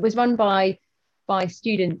bar that was run by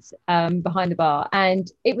students behind the bar.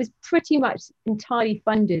 And it was pretty much entirely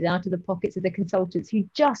funded out of the pockets of the consultants who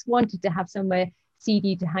just wanted to have somewhere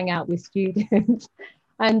seedy to hang out with students.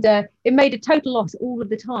 And it made a total loss all of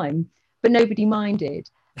the time, but nobody minded.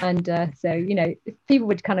 And so, people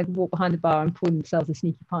would kind of walk behind the bar and pour themselves a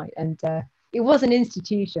sneaky pint. And it was an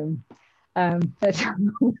institution. But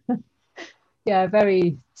yeah,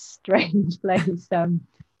 very strange place.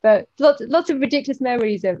 But lots of ridiculous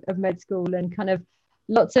memories of med school, and kind of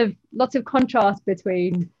lots of contrast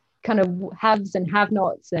between kind of haves and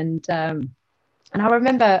have-nots. And I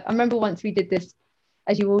remember once we did this,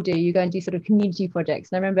 as you all do, you go and do sort of community projects.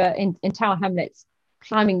 And I remember in Tower Hamlets,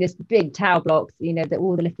 climbing this big tower block, that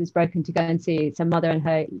all the lift was broken, to go and see some mother and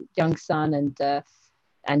her young son,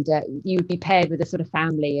 and you would be paired with a sort of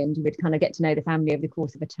family, and you would kind of get to know the family over the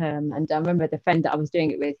course of a term. And I remember the friend that I was doing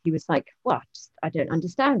it with, he was like, "What? I don't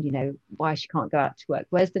understand, why she can't go out to work.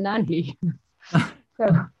 Where's the nanny?"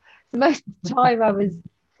 So most of the time I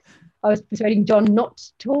was persuading John not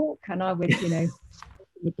to talk, and I would,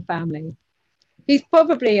 with the family. He's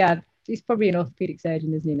probably an orthopedic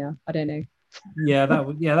surgeon, isn't he now? I don't know. Yeah, that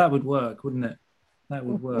would work, wouldn't it? That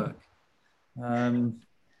would work.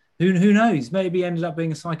 Who knows? Maybe he ended up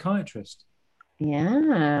being a psychiatrist.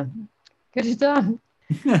 Yeah, could have done.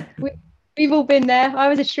 We've all been there. I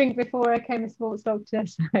was a shrink before I became a sports doctor.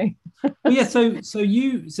 So well, yeah. So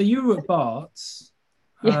you were at Bart's.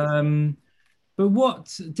 Yes. But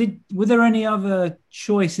were there any other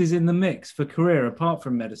choices in the mix for career apart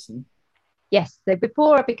from medicine? Yes. So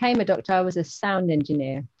before I became a doctor, I was a sound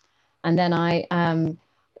engineer. And then I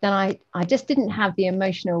just didn't have the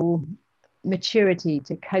emotional maturity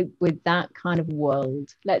to cope with that kind of world,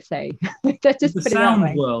 let's say. Just the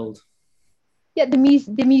sound world. Yeah, the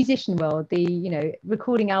musician world,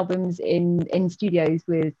 recording albums in studios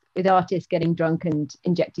with artists getting drunk and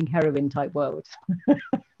injecting heroin type world.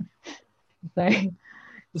 So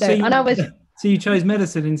you chose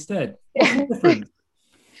medicine instead. What's the difference?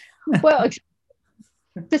 Well,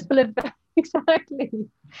 just full of exactly,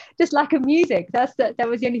 just lack of music. That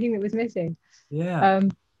was the only thing that was missing. Yeah.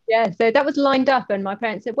 So that was lined up, and my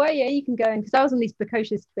parents said, "Well, yeah, you can go in," because I was on these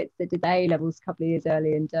precocious bits that did the A levels a couple of years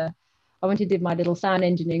early, and I wanted to do my little sound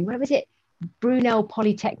engineering. Where was it? Brunel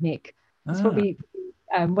Polytechnic. It's probably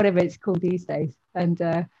whatever it's called these days, and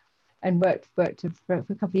worked for a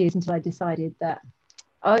couple of years until I decided that,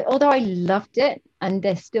 although I loved it, and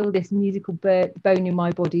there's still this musical bone in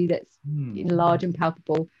my body that's large and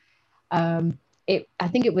palpable. I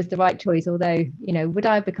think it was the right choice. Although, would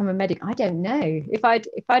I become a medic? I don't know. If I'd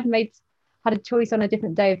had a choice on a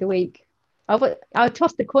different day of the week, I would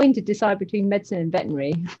toss the coin to decide between medicine and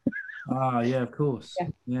veterinary. Yeah, of course.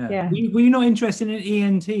 Yeah. Were you not interested in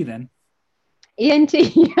ENT then? ENT.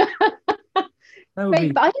 But I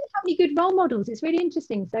didn't have any good role models. It's really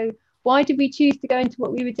interesting. So why did we choose to go into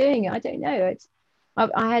what we were doing? I don't know.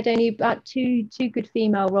 I had only about two good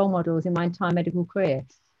female role models in my entire medical career.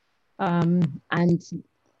 And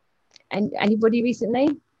anybody recently?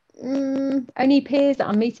 Only peers that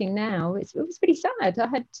I'm meeting now. It was pretty sad. I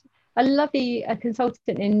had a lovely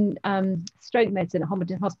consultant in stroke medicine at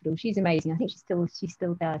Homerton Hospital. She's amazing. I think she's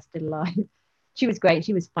still there, still alive. she was great.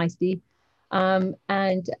 She was feisty.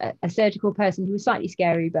 And a surgical person who was slightly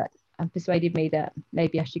scary, but persuaded me that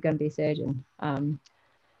maybe I should go and be a surgeon.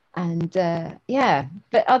 Yeah,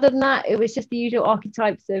 but other than that, it was just the usual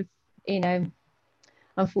archetypes of,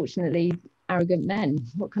 unfortunately, arrogant men.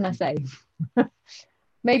 What can I say?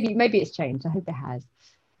 Maybe it's changed. I hope it has.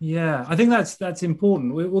 Yeah, I think that's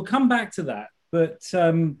important. We'll come back to that, but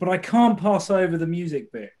I can't pass over the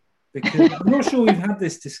music bit because I'm not sure we've had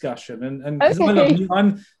this discussion, and because Okay.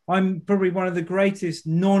 I'm probably one of the greatest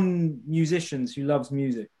non-musicians who loves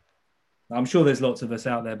music. I'm sure there's lots of us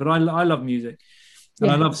out there, but I love music. And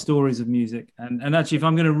I Yeah. love stories of music. And actually, if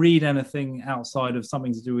I'm going to read anything outside of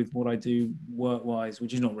something to do with what I do work-wise,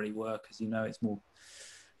 which is not really work, as you know, it's more,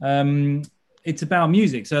 it's about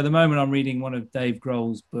music. So at the moment, I'm reading one of Dave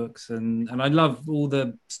Grohl's books, and I love all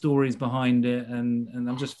the stories behind it, and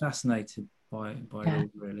I'm just fascinated by it all,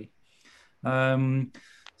 really.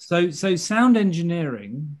 So sound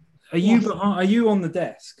engineering. Are you on the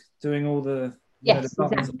desk doing all the Yes,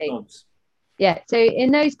 buttons and exactly. knobs? Yeah, so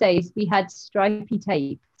in those days we had stripy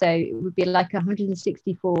tape, so it would be like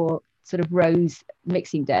 164 sort of rows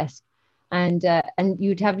mixing desk, and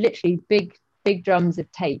you'd have literally big drums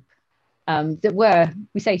of tape that were,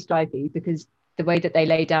 we say stripy because the way that they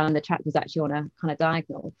lay down the track was actually on a kind of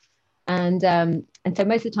diagonal, and so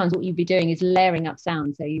most of the times what you'd be doing is layering up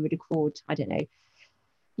sound. So you would record, I don't know,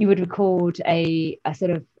 you would record a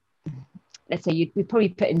sort of, let's say you'd probably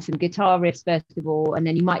put in some guitar riffs first of all, and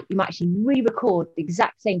then you might actually re-record the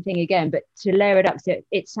exact same thing again, but to layer it up so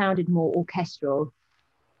it sounded more orchestral.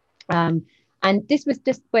 And this was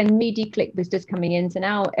just when MIDI click was just coming in. So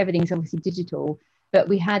now everything's obviously digital, but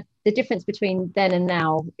we had the difference between then and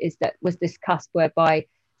now is that was this cusp whereby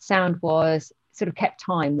sound was sort of kept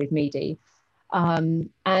time with MIDI. And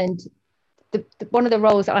one of the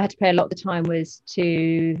roles that I had to play a lot of the time was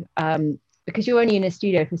to, because you're only in a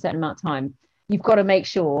studio for a certain amount of time, you've got to make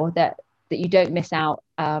sure that you don't miss out.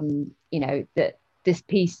 That this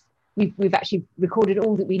piece we've actually recorded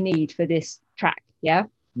all that we need for this track. Yeah.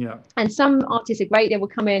 Yeah. And some artists are great. They will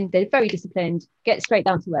come in, they're very disciplined, get straight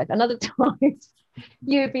down to work. And other times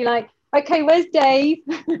you would be like, okay, where's Dave?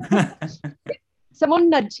 Someone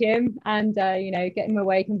nudge him and get him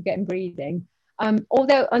awake and get him breathing. And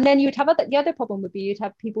then you'd have the other problem would be you'd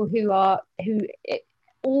have people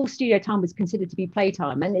all studio time was considered to be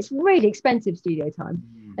playtime, and it's really expensive studio time.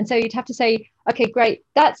 And so you'd have to say, okay, great,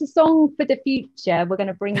 that's a song for the future. We're going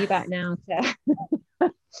to bring you back now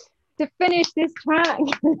to finish this track.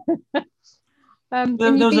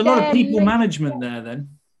 There was a lot of people management there then.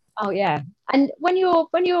 Oh yeah, and when you're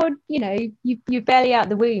you're barely out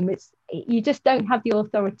the womb, you just don't have the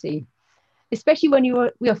authority, especially when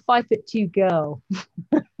you're a 5'2" girl.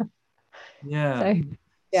 Yeah.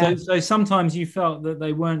 So sometimes you felt that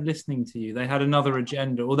they weren't listening to you. They had another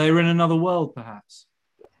agenda, or they were in another world, perhaps.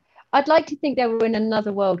 I'd like to think they were in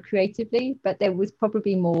another world creatively, but there was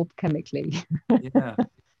probably more chemically.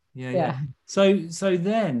 Yeah. So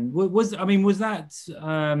then was that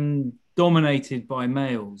dominated by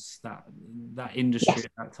males, that industry? Yes.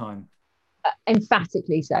 At that time?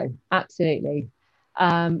 Emphatically so, absolutely.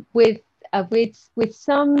 With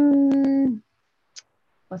some,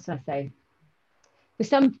 what should I say? With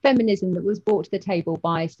some feminism that was brought to the table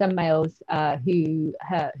by some males who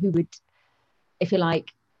would, if you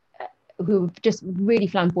like, who were just really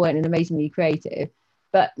flamboyant and amazingly creative.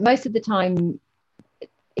 But most of the time,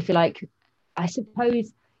 if you like, I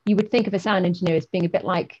suppose you would think of a sound engineer as being a bit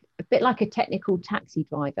like a technical taxi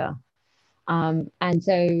driver. And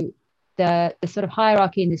so the sort of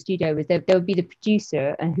hierarchy in the studio was there would be the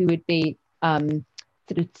producer, and who would be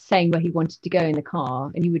sort of saying where he wanted to go in the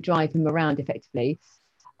car, and you would drive him around effectively.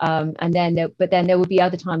 And then there would be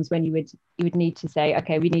other times when you would need to say,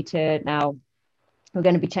 okay, we're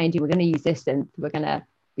going to be changing, we're going to use this, and we've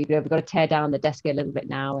got to tear down the desk a little bit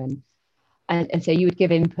now, and so you would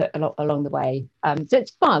give input a lot along the way. So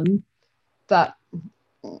it's fun, but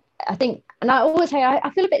I think, and I always say, I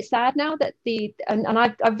feel a bit sad now that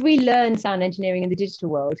I've relearned sound engineering in the digital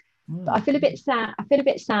world, but I feel a bit sad. I feel a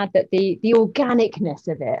bit sad that the organicness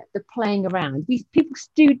of it, the playing around, these people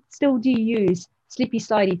still do use slippy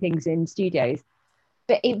slidey things in studios,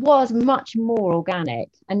 but it was much more organic.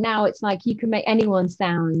 And now it's like you can make anyone's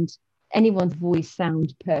voice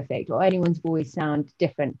sound perfect, or anyone's voice sound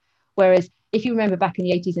different. Whereas if you remember back in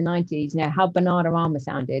the 80s and 90s, how Bananarama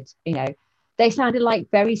sounded, they sounded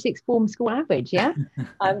like very sixth form school average, yeah.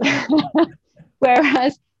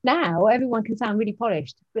 Whereas now everyone can sound really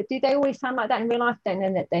polished, but do they always sound like that in real life? Don't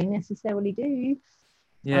know that they necessarily do.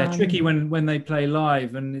 Yeah, tricky when they play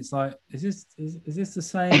live, and it's like, is this the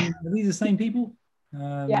same? Are these the same people?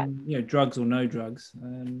 Yeah. Drugs or no drugs.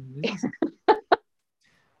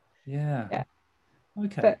 Yeah. Yeah.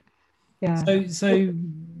 Okay. But yeah. So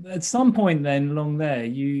at some point then along there,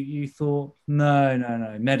 you thought,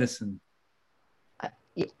 no, medicine.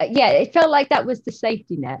 Yeah, it felt like that was the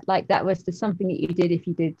safety net. Like that was the something that you did if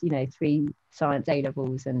you did, 3 science A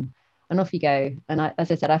levels, and off you go. And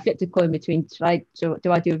as I said, I flipped a coin between do I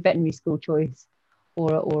do a veterinary school choice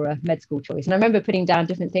or a med school choice. And I remember putting down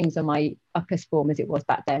different things on my UCAS form, as it was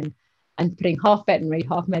back then, and putting half veterinary,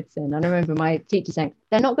 half medicine. And I remember my teacher saying,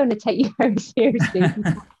 they're not going to take you very seriously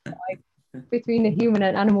between the human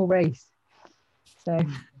and animal race. So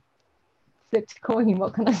flipped a coin,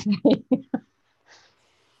 what can I say?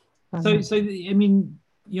 So I mean,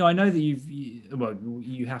 I know that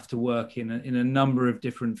you have to work in a number of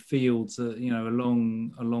different fields,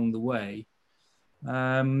 along the way.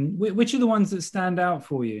 Which are the ones that stand out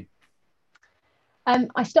for you?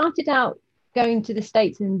 I started out going to the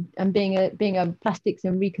States and being a plastics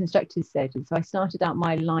and reconstructive surgeon. So I started out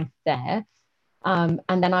my life there. And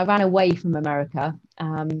then I ran away from America,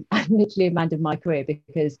 and literally abandoned my career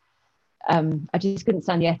because I just couldn't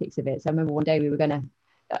stand the ethics of it. So I remember one day we were going to,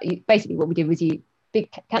 basically what we did was you big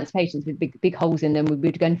cancer patients with big holes in them, we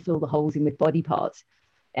would go and fill the holes in with body parts,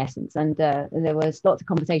 in essence. And there was lots of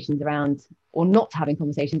conversations around, or not having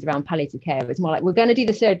conversations around palliative care. It's more like, we're going to do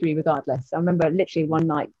the surgery regardless. I remember literally one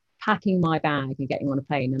night packing my bag and getting on a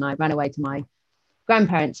plane, and I ran away to my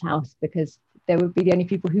grandparents' house because they would be the only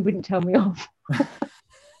people who wouldn't tell me off.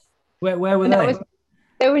 Where were they?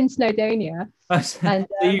 They were in Snowdonia. And so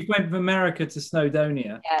you went from America to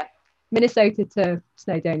Snowdonia? Yeah, Minnesota to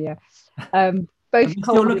Snowdonia. Both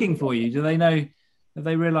still looking for you. Do they know? Have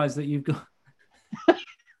they realised that you've got?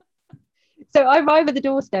 So I arrive at the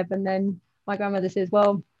doorstep, and then my grandmother says,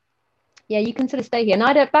 "Well, yeah, you can sort of stay here." And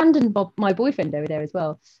I'd abandoned my boyfriend over there as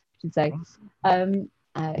well, I should say,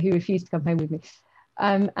 who refused to come home with me.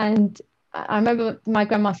 And I remember my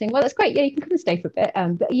grandma saying, "Well, that's great. Yeah, you can come and stay for a bit,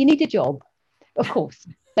 but you need a job, of course."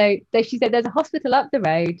 So she said, "There's a hospital up the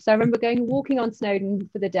road." So I remember walking on Snowdon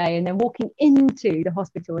for the day, and then walking into the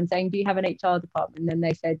hospital and saying, "Do you have an HR department?" And then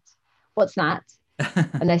they said, "What's that?"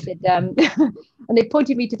 And they said, and they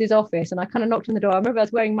pointed me to this office, and I kind of knocked on the door. I remember I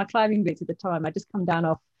was wearing my climbing boots at the time. I just come down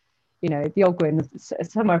off, the Ogwen,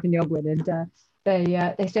 somewhere up in the Ogwen, and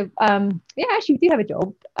they said, "Yeah, actually, we do have a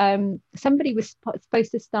job. Somebody was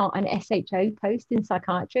supposed to start an SHO post in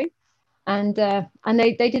psychiatry, and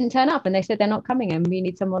they didn't turn up, and they said they're not coming, and we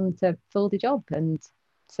need someone to fill the job." And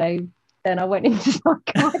so then I went into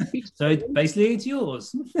psychiatry. So basically, it's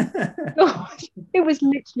yours. It was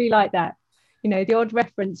literally like that. The odd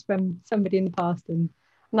reference from somebody in the past, and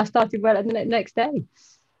I started well the next day.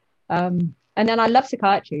 And then I loved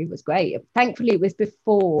psychiatry. It was great. Thankfully, it was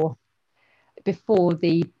before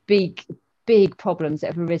the big problems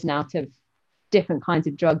that have arisen out of different kinds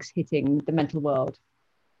of drugs hitting the mental world.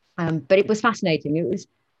 But it was fascinating. It was,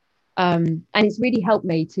 and it's really helped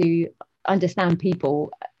me to understand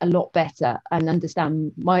people a lot better and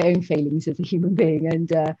understand my own feelings as a human being.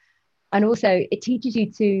 And also it teaches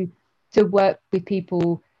you to work with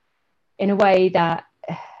people in a way that,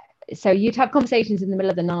 so you'd have conversations in the middle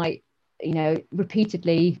of the night,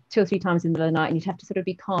 repeatedly 2 or 3 times in the middle of the night, and you'd have to sort of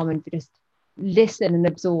be calm and just listen and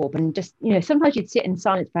absorb, and just, sometimes you'd sit in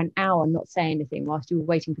silence for an hour and not say anything whilst you were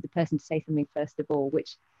waiting for the person to say something first of all,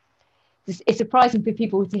 which it's surprising for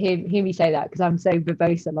people to hear me say that, because I'm so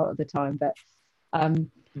verbose a lot of the time. But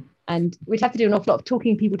and we'd have to do an awful lot of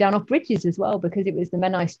talking people down off bridges as well, because it was the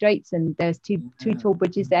Menai Straits, and there's two tall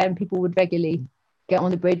bridges there, and people would regularly get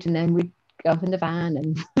on the bridge, and then we'd go up in the van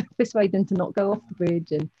and persuade them to not go off the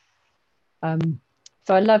bridge. And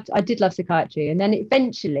so I did love psychiatry. And then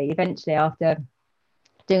eventually after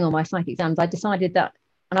doing all my psych exams, I decided that,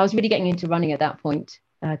 and I was really getting into running at that point,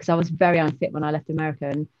 because I was very unfit when I left America,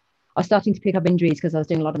 and I was starting to pick up injuries because I was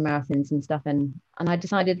doing a lot of marathons and stuff, and I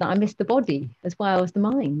decided that I missed the body as well as the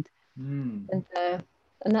mind. And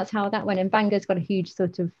that's how that went. And Bangor's got a huge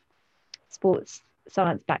sort of sports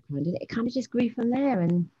science background, and it kind of just grew from there.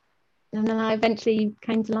 And then I eventually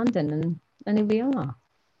came to London, and here we are.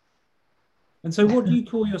 And so what do you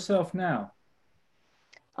call yourself now?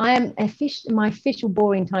 I am my official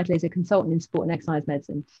boring title is a consultant in sport and exercise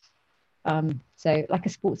medicine. So like a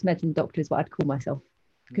sports medicine doctor is what I'd call myself,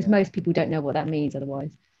 because most people don't know what that means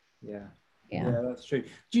otherwise. Yeah, that's true.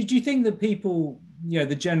 Do you think that people,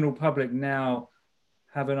 the general public now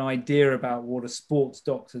have an idea about what a sports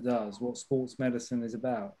doctor does, what sports medicine is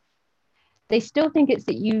about? They still think it's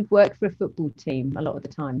that you work for a football team a lot of the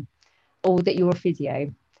time, or that you're a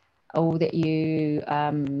physio, or that you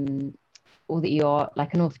or that you're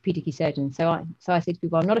like an orthopedic surgeon. So I say to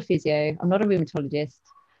people, I'm not a physio, I'm not a rheumatologist,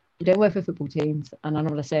 I don't work for football teams, and I'm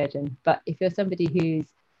not a surgeon. But if you're somebody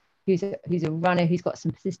who's a runner, who's got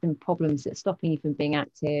some persistent problems that's stopping you from being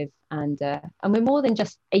active, and we're more than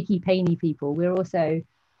just achy painy people, we're also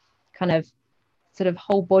kind of sort of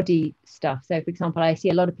whole body stuff. So for example, I see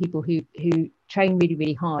a lot of people who train really,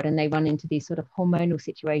 really hard, and they run into these sort of hormonal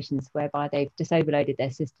situations whereby they've just overloaded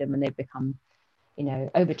their system and they've become, you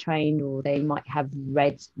know, overtrained, or they might have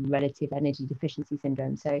relative energy deficiency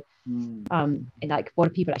syndrome. So like, what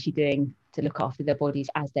are people actually doing to look after their bodies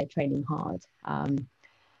as they're training hard?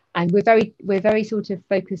 And we're very sort of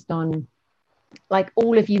focused on like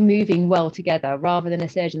all of you moving well together, rather than a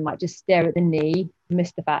surgeon might just stare at the knee,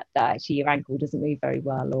 miss the fact that actually your ankle doesn't move very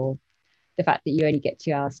well, or the fact that you only get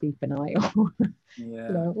 2 hours sleep a night, or you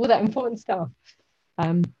know, all that important stuff.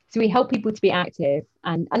 So we help people to be active,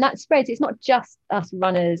 and that spreads. It's not just us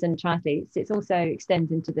runners and triathletes, it's also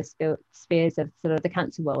extends into the spheres of sort of the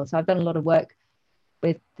cancer world. So I've done a lot of work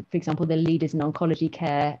with, for example, the leaders in oncology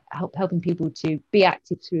care, helping people to be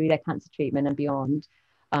active through their cancer treatment and beyond,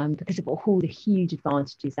 because of all the huge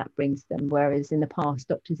advantages that brings them. Whereas in the past,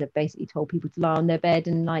 doctors have basically told people to lie on their bed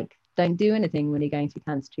and like don't do anything when you're going through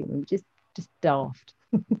cancer treatment, which is just daft.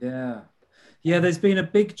 Yeah, there's been a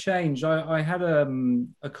big change. I had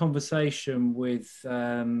a conversation with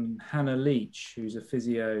Hannah Leach, who's a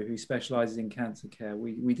physio who specializes in cancer care.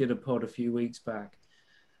 We did a pod a few weeks back,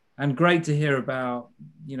 and great to hear about,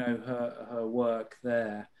 you know, her work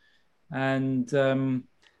there. And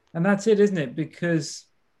that's it, isn't it? Because,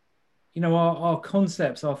 you know, our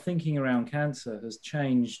concepts, our thinking around cancer has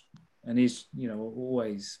changed and is, you know,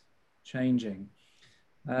 always changing.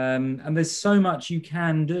 And there's so much you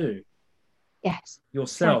can do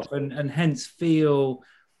yourself, exactly. and hence feel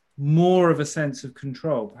more of a sense of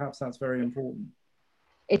control. Perhaps that's very important.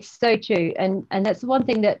 It's so true. And that's the one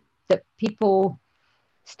thing that people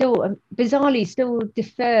still bizarrely still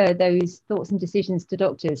defer those thoughts and decisions to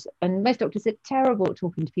doctors, and most doctors are terrible at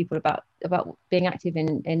talking to people about being active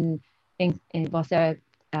in whilst they're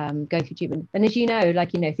going through treatment. And as you know,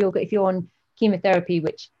 like, you know, if you're on chemotherapy,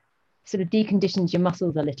 which sort of deconditions your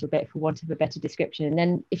muscles a little bit, for want of a better description, and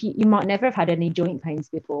then if you might never have had any joint pains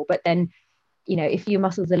before, but then, you know, if your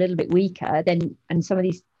muscles are a little bit weaker, then, and some of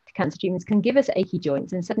these cancer treatments can give us achy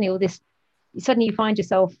joints, and suddenly you find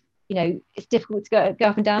yourself, you know, it's difficult to go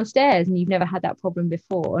up and down stairs, and you've never had that problem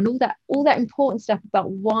before, and all that important stuff about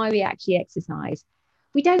why we actually exercise.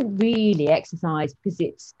 We don't really exercise because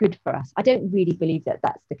it's good for us. I don't really believe that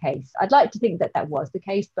that's the case. I'd like to think that that was the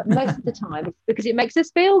case, but most of the time it's because it makes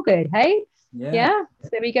us feel good. Hey, yeah. So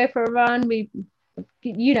we go for a run.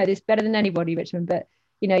 You know this better than anybody, Richmond, but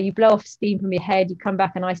you know, you blow off steam from your head, you come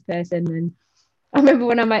back a nice person. And I remember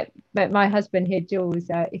when I met my husband here, Jules,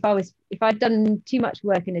 if I'd done too much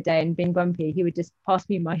work in a day and been grumpy, he would just pass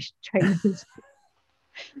me my trainers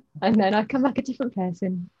and then I'd come back a different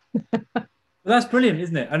person. Well, that's brilliant,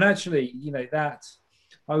 isn't it? And actually, you know, that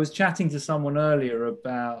I was chatting to someone earlier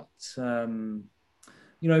about,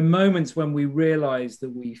 you know, moments when we realize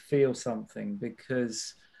that we feel something,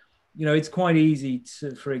 because, you know, it's quite easy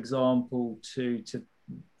to, for example, to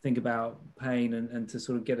think about pain and to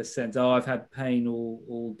sort of get a sense, oh, I've had pain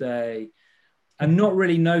all day, and not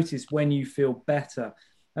really notice when you feel better.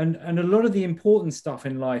 And a lot of the important stuff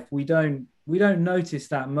in life, we don't notice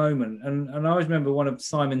that moment. And I always remember one of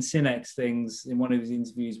Simon Sinek's things in one of his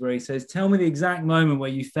interviews where he says, tell me the exact moment where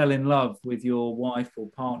you fell in love with your wife or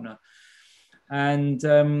partner. And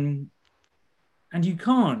you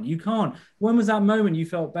can't. When was that moment you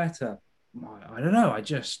felt better? I don't know.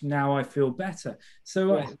 Now I feel better.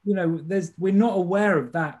 So, you know, we're not aware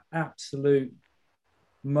of that absolute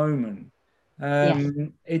moment.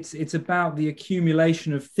 It's about the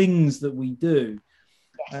accumulation of things that we do,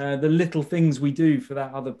 the little things we do for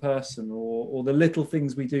that other person, or the little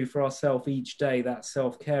things we do for ourselves each day, that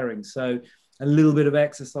self-caring. So a little bit of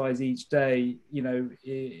exercise each day, you know,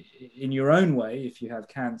 in your own way, if you have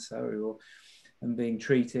cancer and being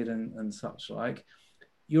treated and such like,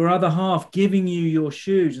 your other half giving you your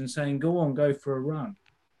shoes and saying, go on, go for a run.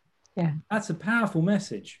 Yeah. That's a powerful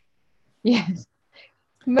message. Yes.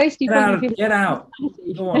 Mostly get out.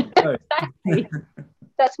 Go on, go.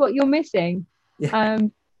 That's what you're missing. Yeah.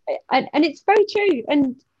 And it's very true.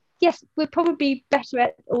 And yes, we're probably better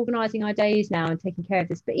at organizing our days now and taking care of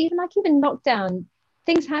this. But even lockdown,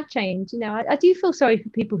 things have changed. You know, I do feel sorry for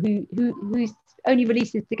people whose only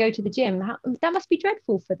release is to go to the gym. That must be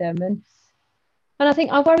dreadful for them. And I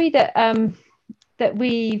think I worry that that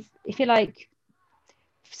we've, if you like,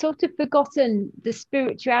 sort of forgotten the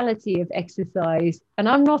spirituality of exercise. And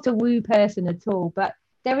I'm not a woo person at all, but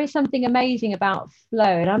there is something amazing about flow,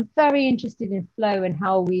 and I'm very interested in flow and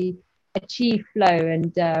how we achieve flow,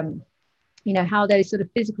 and how those sort of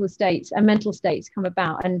physical states and mental states come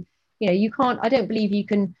about. And you can't, I don't believe you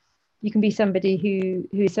can be somebody who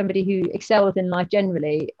is somebody who excels in life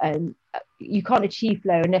generally, and you can't achieve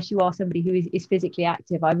flow unless you are somebody who is physically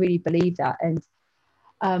active. I really believe that. And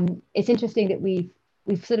it's interesting that we've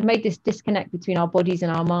sort of made this disconnect between our bodies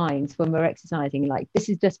and our minds when we're exercising. Like, this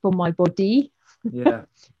is just for my body. Yeah.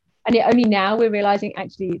 And yet only now we're realizing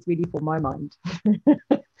actually it's really for my mind.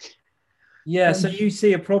 Yeah. So you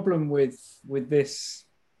see a problem with this,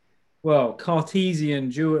 well, Cartesian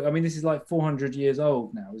dual. I mean, this is like 400 years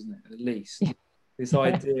old now, isn't it? At least this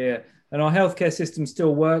idea, and our healthcare system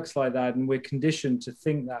still works like that, and we're conditioned to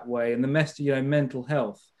think that way. And the mental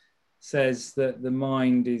health says that the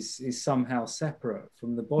mind is somehow separate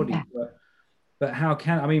from the body. Yeah. But how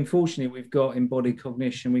can, I mean, fortunately, we've got embodied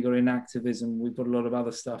cognition, we've got inactivism, we've got a lot of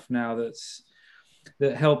other stuff now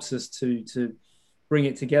that helps us to bring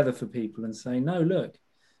it together for people and say, no, look,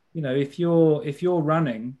 if you're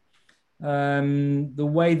running, the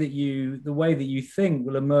way that you think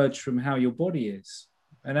will emerge from how your body is.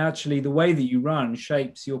 And actually, the way that you run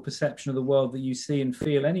shapes your perception of the world that you see and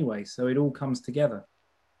feel anyway. So it all comes together.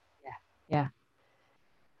 Yeah.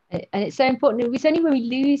 And it's so important. It's only when we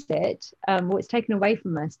lose it, or it's taken away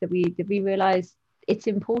from us, that we realize its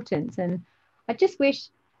importance. And I just wish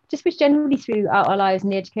generally throughout our lives in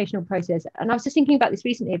the educational process. And I was just thinking about this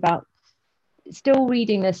recently, about still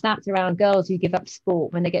reading the stats around girls who give up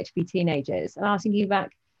sport when they get to be teenagers. And I was thinking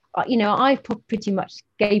about, I pretty much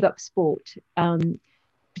gave up sport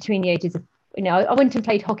between the ages of, I went and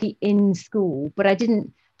played hockey in school, but I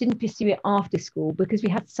didn't pursue it after school because we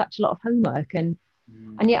had such a lot of homework, and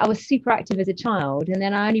yet I was super active as a child. And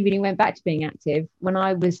then I only really went back to being active when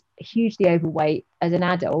I was hugely overweight as an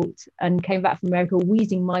adult, and came back from America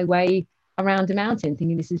wheezing my way around a mountain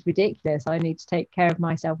thinking, this is ridiculous, I need to take care of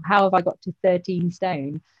myself. How have I got to 13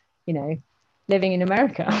 stone, living in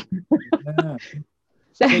America? Yeah.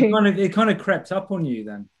 So it kind of crept up on you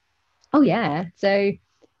then. Oh yeah. So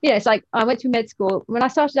it's like I went to med school. When I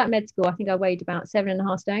started at med school, I think I weighed about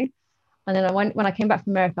 7.5 stone. And then when I came back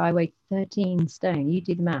from America, I weighed 13 stone. You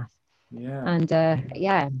do the math. Yeah. And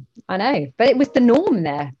yeah, I know. But it was the norm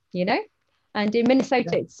there, And in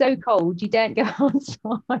Minnesota, it's so cold, you don't go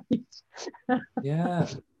outside. Yeah.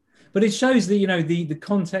 But it shows that, the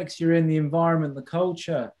context you're in, the environment, the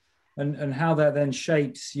culture, and how that then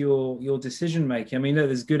shapes your decision making. I mean,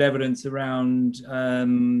 there's good evidence around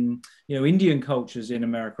Indian cultures in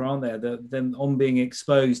America, aren't there? Them on being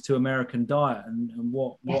exposed to American diet and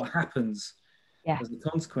what happens as a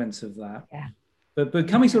consequence of that. Yeah. But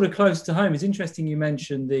coming sort of close to home, it's interesting you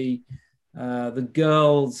mentioned the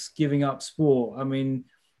girls giving up sport. I mean,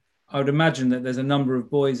 I would imagine that there's a number of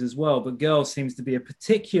boys as well, but girls seems to be a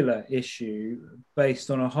particular issue based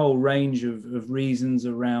on a whole range of reasons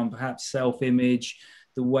around perhaps self-image,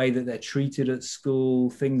 the way that they're treated at school,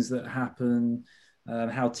 things that happen,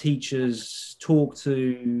 how teachers talk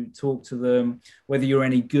to them, whether you're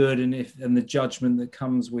any good, and the judgment that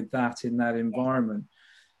comes with that in that environment.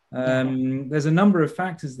 There's a number of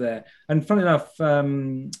factors there, and funny enough,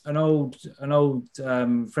 an old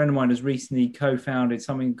friend of mine has recently co-founded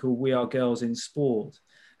something called We Are Girls in Sport,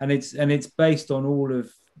 and it's based on all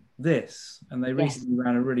of this. And they recently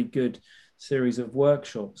ran a really good series of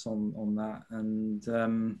workshops on that, and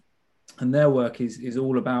their work is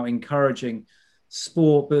all about encouraging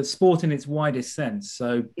sport, but sport in its widest sense.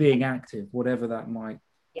 So being active, whatever that might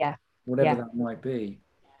be.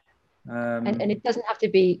 And it doesn't have to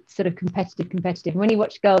be sort of competitive. When you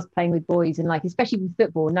watch girls playing with boys, and like especially with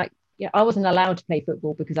football, and like I wasn't allowed to play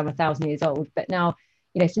football because I'm 1,000 years old, but now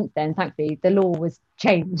since then, thankfully, the law was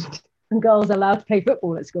changed and girls are allowed to play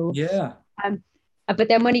football at school. Yeah. But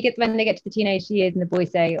then when they get to the teenage years and the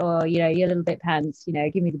boys say, oh, you're a little bit pants,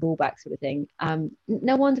 give me the ball back, sort of thing.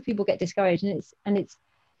 No wonder people get discouraged, and it's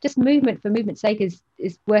just movement for movement's sake is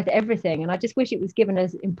worth everything. And I just wish it was given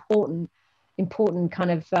as important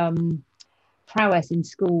kind of prowess in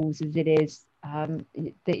schools as it is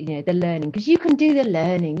the learning, because you can do the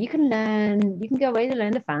learning, you can go away to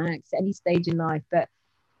learn the facts at any stage in life, but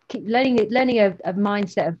learning a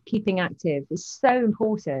mindset of keeping active is so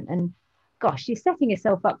important. And gosh, you're setting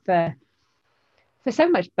yourself up for so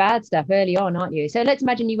much bad stuff early on, aren't you? So let's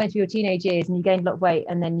imagine you went through your teenage years and you gained a lot of weight,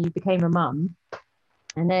 and then you became a mum,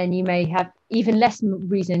 and then you may have even less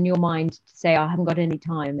reason in your mind to say, I haven't got any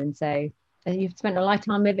time, and so you've spent a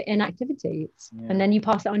lifetime of inactivity, and then you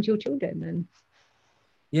pass it on to your children. And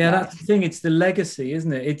that's the thing, it's the legacy,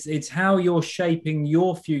 isn't it? It's how you're shaping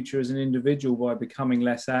your future as an individual by becoming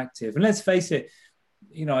less active. And let's face it,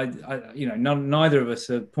 neither of us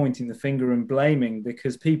are pointing the finger and blaming,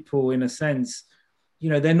 because people, in a sense,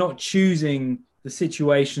 they're not choosing the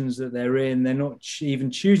situations that they're in. They're not even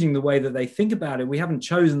choosing the way that they think about it. We haven't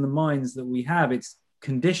chosen the minds that we have. It's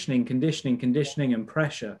conditioning, and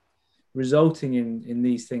pressure resulting in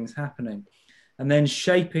these things happening, and then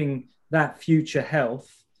shaping that future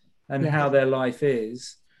health and how their life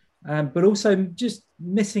is, but also just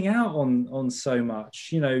missing out on so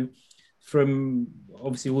much, from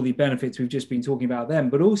obviously all the benefits we've just been talking about them,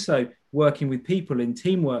 but also working with people in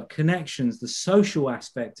teamwork, connections, the social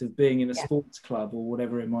aspect of being in a sports club or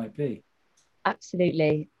whatever it might be.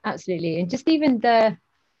 Absolutely. And just even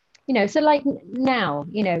so like now,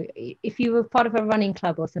 if you were part of a running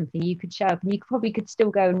club or something, you could show up and you probably could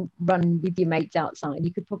still go and run with your mates outside.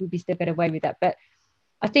 You could probably still get away with that. But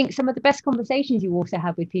I think some of the best conversations you also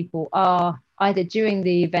have with people are either during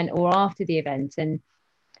the event or after the event. And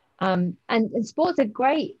sports are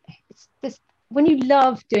great. It's just, when you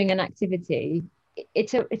love doing an activity,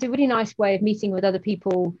 it's a really nice way of meeting with other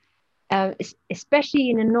people,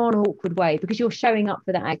 especially in a non-awkward way, because you're showing up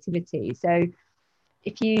for that activity. So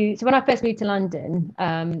when I first moved to London,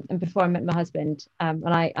 and before I met my husband, I've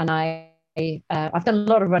done a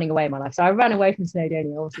lot of running away in my life. So I ran away from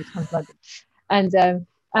Snowdonia also to come to London,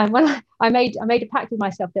 and when I made a pact with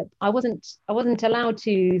myself that I wasn't allowed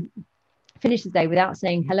to finish the day without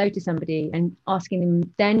saying hello to somebody and asking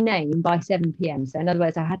them their name by 7 p.m. So in other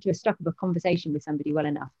words, I had to have struck up a conversation with somebody well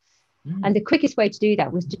enough. And the quickest way to do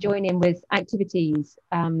that was to join in with activities.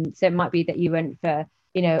 So it might be that you went for,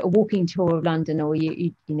 a walking tour of London, or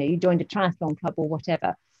you joined a triathlon club or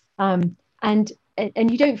whatever. And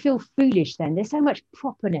you don't feel foolish then. There's so much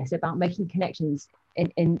properness about making connections,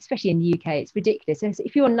 especially in the UK. It's ridiculous. So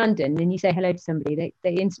if you're in London and you say hello to somebody,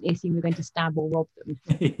 they instantly assume you're going to stab or rob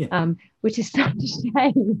them, which is such a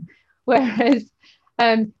shame. Whereas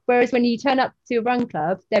when you turn up to a run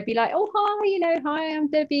club, they'd be like, oh, hi, hi, I'm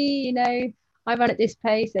Debbie, I run at this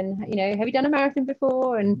pace, and, have you done a marathon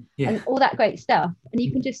before? And all that great stuff. And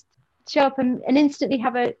you can just show up and instantly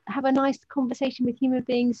have a nice conversation with human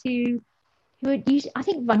beings who are usually, I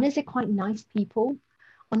think runners are quite nice people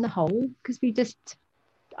on the whole, because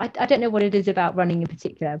I don't know what it is about running in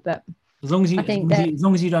particular, but as long as you don't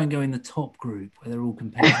go in the top group where they're all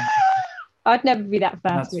competing. I'd never be that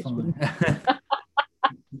fast. That's fine.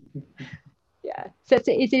 Yeah, so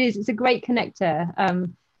it's a great connector,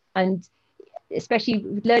 and especially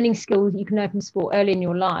with learning skills you can learn from sport early in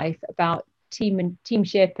your life about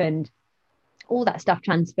teamship, and all that stuff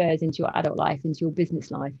transfers into your adult life, into your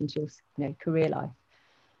business life, into your career life,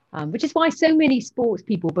 which is why so many sports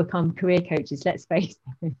people become career coaches, let's face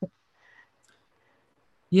it.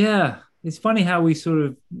 Yeah, it's funny how we sort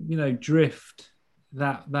of drift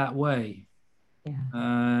that way.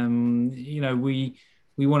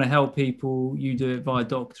 We want to help people. You do it via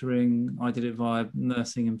doctoring, I did it via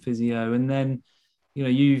nursing and physio, and then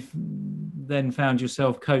you've then found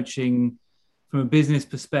yourself coaching from a business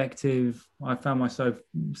perspective. I found myself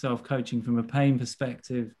coaching from a pain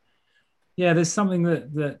perspective. Yeah, there's something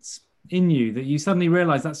that's in you that you suddenly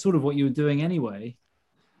realize that's sort of what you were doing anyway,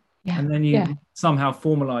 and then you somehow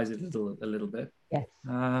formalize it a little bit.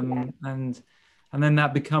 And then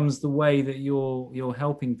that becomes the way that you're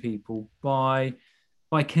helping people by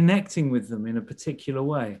connecting with them in a particular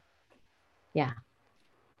way.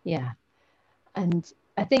 And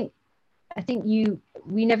I think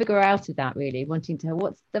we never grow out of that, really, wanting to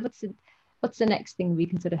what's the next thing we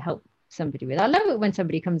can sort of help somebody with. I love it when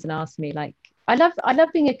somebody comes and asks me, like, I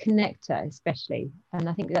love being a connector, especially, and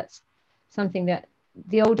I think that's something that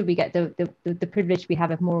the older we get, the privilege we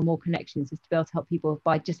have of more and more connections is to be able to help people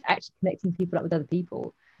by just actually connecting people up with other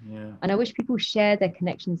people. And I wish people share their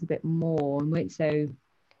connections a bit more and weren't so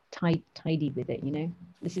tidy with it.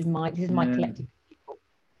 This is my collective people.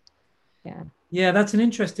 That's an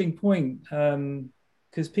interesting point,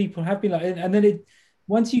 because people have been like, and then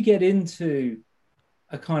once you get into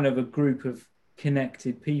a kind of a group of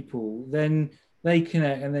connected people, then they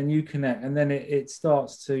connect, and then you connect, and then it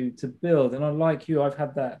starts to build. And like you, I've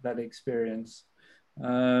had that experience,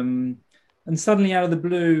 and suddenly out of the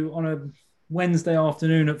blue on a Wednesday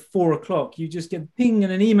afternoon at 4:00, you just get ping,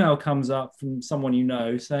 and an email comes up from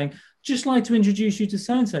someone saying, just like to introduce you to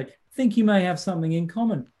so-and-so, think you may have something in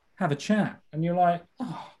common, have a chat. And you're like,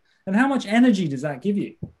 oh, and how much energy does that give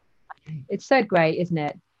you? It's so great, isn't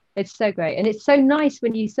it? It's so great. And it's so nice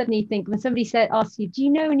when you suddenly think, when somebody asks you, do you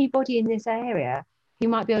know anybody in this area who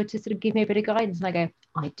might be able to sort of give me a bit of guidance? And I go,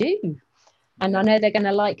 I do. And I know they're going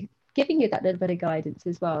to like giving you that little bit of guidance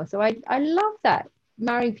as well. So I love that,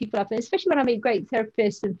 marrying people up, and especially when I meet great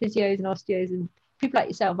therapists and physios and osteos and people like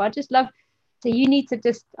yourself. I just love So you need to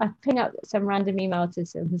just, I ping out some random email to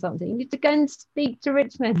some consultant. You need to go and speak to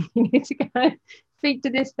Richmond. You need to go and speak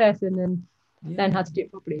to this person and learn how to do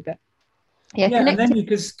it properly. But yeah, and then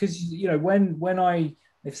because when I,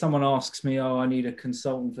 if someone asks me, oh, I need a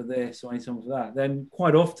consultant for this or I need someone for that, then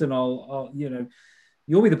quite often I'll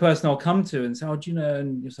you'll be the person I'll come to and say, oh, do you know,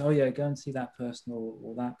 and you say, oh yeah, go and see that person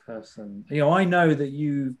or that person. I know that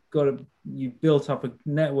you've built up a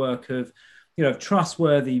network of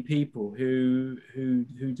trustworthy people who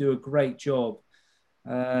do a great job,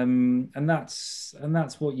 and that's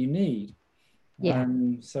what you need. yeah,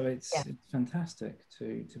 So it's fantastic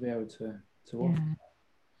to be able to offer.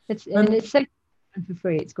 It's so for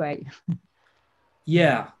free. It's great.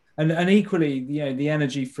 And equally, the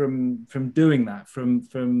energy from doing that, from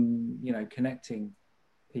connecting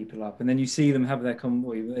people up, and then you see them have they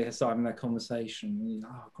start having that conversation.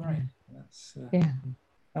 Oh, great!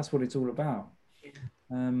 That's what it's all about.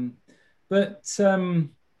 But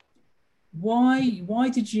why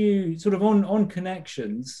did you sort of on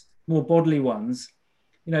connections, more bodily ones?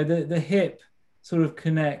 The hip sort of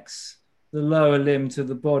connects the lower limb to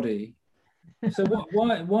the body. So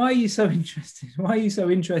why are you so interested? Why are you so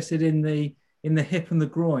interested in the hip and the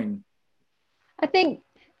groin? I think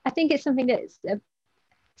it's something that's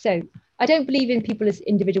so I don't believe in people as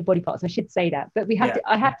individual body parts. I should say that, but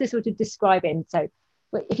I have to sort of describe it. And so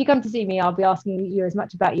if you come to see me, I'll be asking you as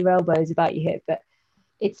much about your elbows, about your hip. But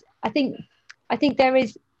I think there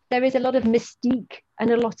is a lot of mystique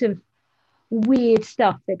and a lot of weird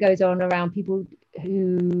stuff that goes on around people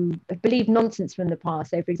who believe nonsense from the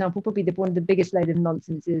past. So, for example, probably one of the biggest load of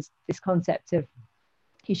nonsense is this concept of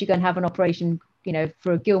you should go and have an operation,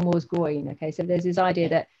 for a Gilmore's groin. Okay, so there's this idea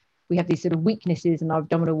that we have these sort of weaknesses in our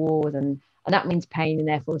abdominal walls, and that means pain, and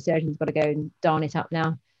therefore the surgeon's got to go and darn it up.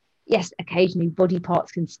 Now, yes, occasionally body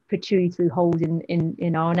parts can protrude through holes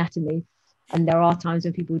in our anatomy, and there are times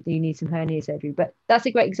when people do need some hernia surgery. But that's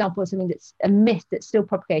a great example of something that's a myth that's still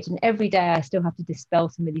propagated. And every day I still have to dispel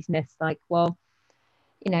some of these myths, like, well,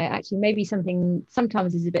 actually maybe something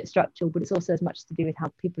sometimes is a bit structural, but it's also as much to do with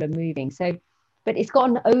how people are moving. So, but it's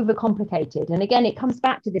gotten overcomplicated. And again, it comes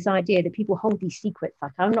back to this idea that people hold these secrets,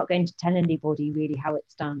 like, I'm not going to tell anybody really how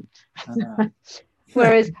it's done.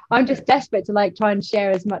 Whereas I'm just desperate to try and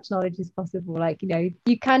share as much knowledge as possible.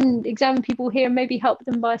 You can examine people here and maybe help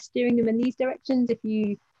them by steering them in these directions if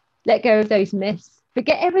you let go of those myths.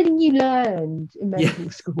 Forget everything you learned in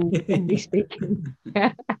medical school, generally speaking.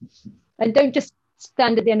 And don't just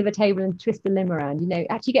stand at the end of a table and twist a limb around.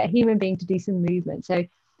 Actually get a human being to do some movement. So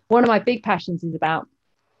one of my big passions is about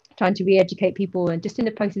trying to re-educate people, and just in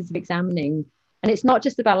the process of examining. And it's not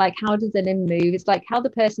just about how does the limb move, it's how the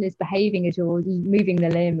person is behaving as you're moving the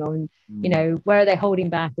limb, and where are they holding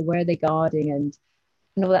back or where are they guarding, and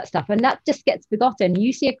all that stuff. And that just gets forgotten.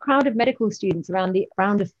 You see a crowd of medical students around a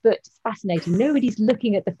foot. It's fascinating. Nobody's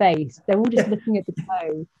looking at the face, they're all just looking at the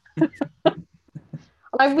toe.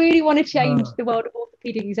 I really want to change the world of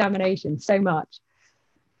orthopedic examination so much.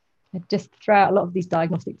 I just throw out a lot of these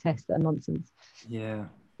diagnostic tests that are nonsense.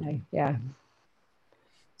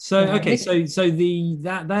 So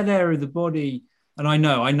that area of the body, and I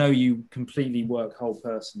know you completely work whole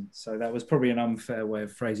person, so that was probably an unfair way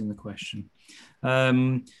of phrasing the question.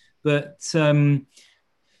 But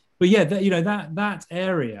yeah, that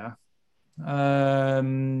area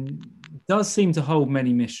does seem to hold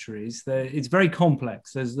many mysteries. It's very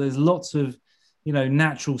complex. There's lots of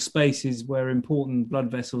natural spaces where important blood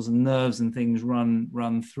vessels and nerves and things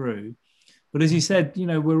run through. But as you said,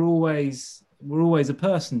 we're always a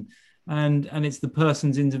person, and it's the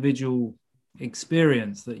person's individual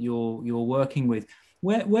experience that you're working with.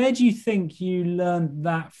 Where do you think you learned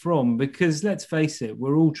that from? Because let's face it,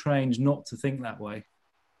 we're all trained not to think that way.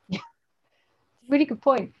 Really good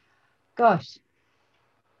point. Gosh,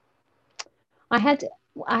 I had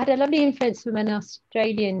a lovely influence from an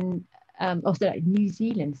Australian, New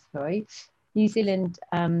Zealand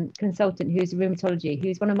consultant who's a rheumatology,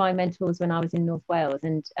 who's one of my mentors when I was in North Wales,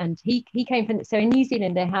 and he came from. So in New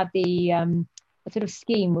Zealand they have the a sort of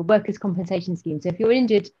scheme, a workers' compensation scheme. So if you're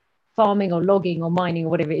injured farming or logging or mining or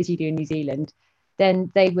whatever it is you do in New Zealand,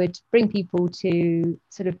 then they would bring people to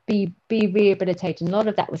sort of be rehabilitated. And a lot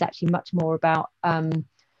of that was actually much more about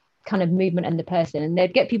kind of movement and the person, and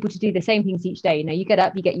they'd get people to do the same things each day. You get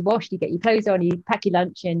up, you get your washed, you get your clothes on, you pack your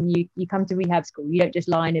lunch, and you come to rehab school. You don't just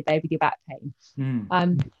lie in a bed with your back pain.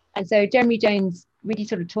 And so Jeremy Jones really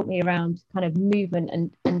sort of taught me around kind of movement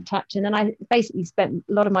and touch. And then I basically spent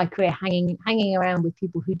a lot of my career hanging around with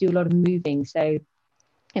people who do a lot of moving. So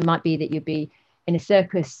it might be that you'd be in a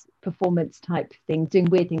circus performance type thing, doing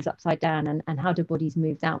weird things upside down, and how do bodies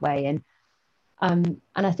move that way. And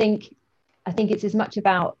I think I think it's as much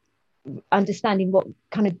about understanding what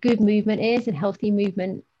kind of good movement is and healthy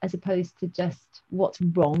movement, as opposed to just what's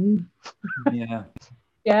wrong. Yeah.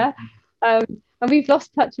 Yeah. And we've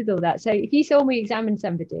lost touch with all that. So if you saw me examine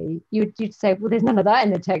somebody, you'd say, well, there's none of that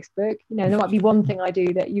in the textbook. You know, there might be one thing I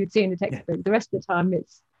do that you would see in the textbook. Yeah. The rest of the time,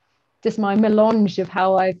 it's just my melange of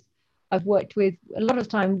how I've worked with a lot of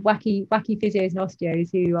time wacky physios and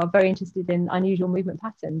osteos who are very interested in unusual movement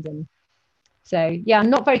patterns. And so, yeah,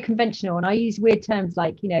 I'm not very conventional, and I use weird terms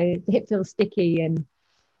like, you know, the hip feels sticky, and,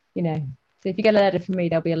 you know, so if you get a letter from me,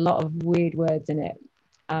 there'll be a lot of weird words in it.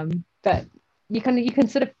 But you can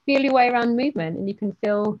sort of feel your way around movement, and you can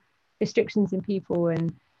feel restrictions in people,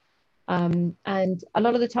 and a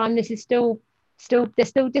lot of the time this is still there's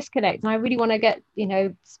still disconnect. And I really want to get, you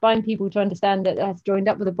know, spine people to understand that that's joined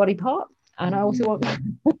up with a body part. And I also want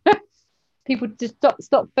people to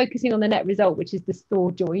stop focusing on the net result, which is the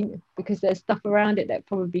sore joint, because there's stuff around it that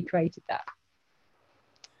probably created that.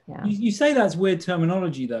 Yeah. You say that's weird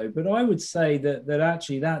terminology though, but I would say that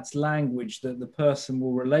actually that's language that the person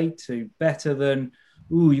will relate to better than,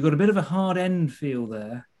 ooh, you got a bit of a hard end feel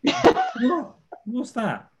there. What's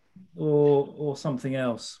that? Or something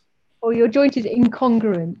else. Or your joint is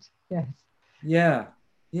incongruent. Yes.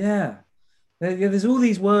 Yeah. There's all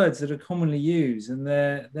these words that are commonly used, and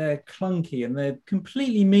they're clunky and they're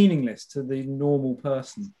completely meaningless to the normal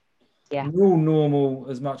person. Yeah. We're all normal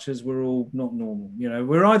as much as we're all not normal. You know,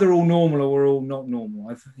 we're either all normal or we're all not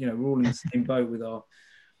normal. You know, we're all in the same boat with our,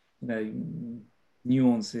 you know,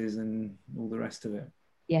 nuances and all the rest of it.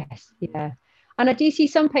 Yes, yeah. And I do see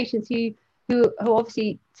some patients who are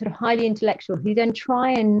obviously sort of highly intellectual, who then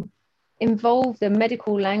try and involve the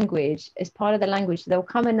medical language as part of the language. They'll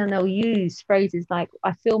come in and they'll use phrases like,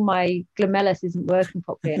 I feel my glomerular isn't working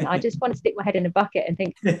properly, and I just want to stick my head in a bucket and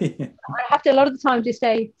think, I have to a lot of the time just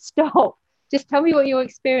say, stop, just tell me what you're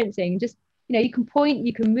experiencing. Just, you know, you can point,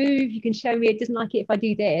 you can move, you can show me it doesn't like it if I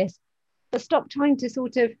do this, but stop trying to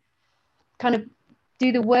sort of kind of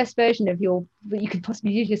do the worst version of that you could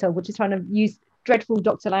possibly use yourself, which is trying to use dreadful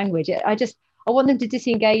doctor language. I want them to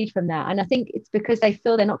disengage from that. And I think it's because they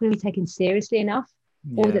feel they're not going to be taken seriously enough,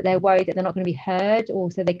 or that they're worried that they're not going to be heard,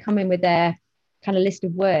 or so they come in with their kind of list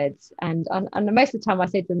of words. And most of the time I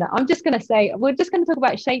say to them that we're just going to talk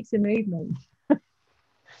about shapes and movement.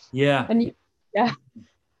 Yeah.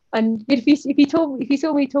 And if you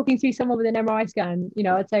saw me talking through someone with an MRI scan, you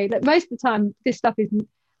know, I'd say that most of the time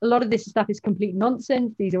a lot of this stuff is complete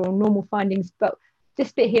nonsense. These are all normal findings, but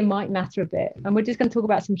this bit here might matter a bit. And we're just going to talk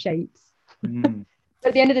about some shapes. But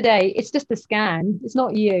at the end of the day, it's just a scan. It's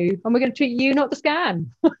not you. And we're going to treat you, not the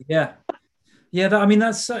scan. Yeah. I mean,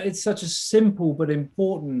 it's such a simple but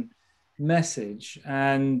important message.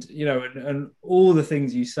 And, you know, and all the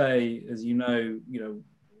things you say, as you know,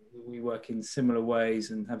 we work in similar ways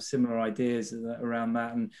and have similar ideas around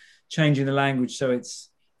that, and changing the language so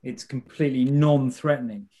it's completely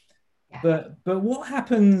non-threatening. Yeah. But what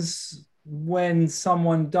happens when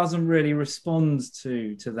someone doesn't really respond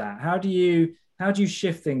to that? How do you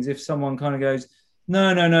shift things if someone kind of goes,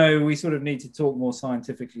 no, we sort of need to talk more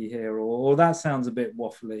scientifically here, or that sounds a bit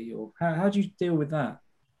waffly, or how do you deal with that?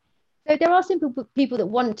 So there are some people that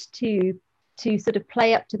want to sort of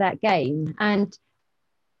play up to that game, and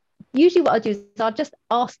usually what I'll do is I'll just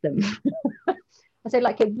ask them. I say,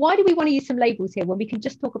 like, why do we want to use some labels here when we can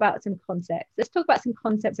just talk about some concepts? Let's talk about some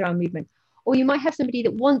concepts around movement. Or you might have somebody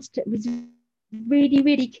that was really,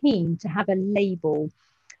 really keen to have a label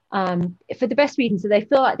for the best reason. So they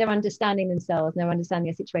feel like they're understanding themselves and they're understanding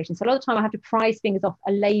their situation. So a lot of the time I have to prise things off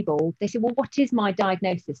a label. They say, well, what is my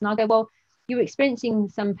diagnosis? And I'll go, well, you're experiencing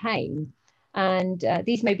some pain, and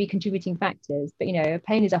these may be contributing factors, but, you know,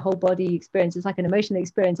 pain is a whole body experience. It's like an emotional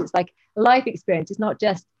experience. It's like a life experience. It's not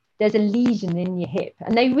just there's a lesion in your hip.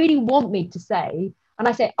 And they really want me to say, and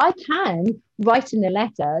I say, I can write in the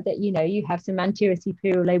letter that, you know, you have some anterior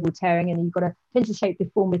superior labral tearing and you've got a pincer shaped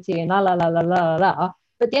deformity and la.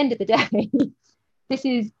 But at the end of the day, this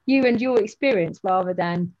is you and your experience rather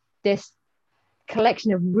than this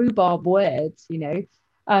collection of rhubarb words, you know.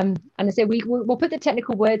 And I say we'll put the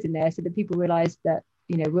technical words in there so that people realize that,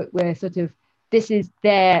 you know, we're sort of, this is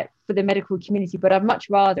there for the medical community. But I'd much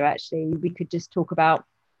rather actually we could just talk about,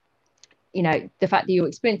 you know, the fact that you're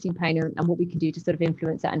experiencing pain and what we can do to sort of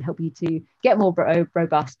influence that and help you to get more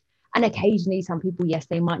robust. And occasionally some people, yes,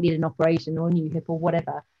 they might need an operation or a new hip or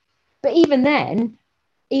whatever. But even then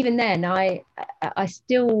I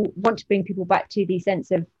still want to bring people back to the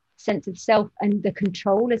sense of self and the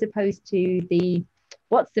control, as opposed to the,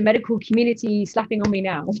 what's the medical community slapping on me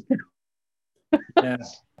now? Yeah.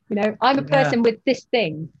 You know, I'm a person with this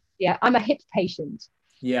thing. Yeah, I'm a hip patient.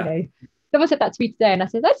 Yeah. You know, someone said that to me today and I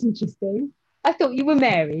said, that's interesting. I thought you were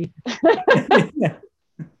Mary.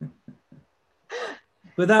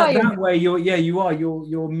 But that way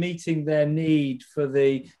you're meeting their need for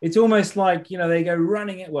it's almost like, they go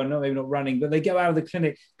running it, well, maybe not running, but they go out of the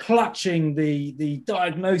clinic clutching the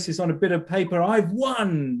diagnosis on a bit of paper. I've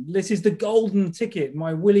won, this is the golden ticket,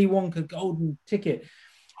 my Willy Wonka golden ticket.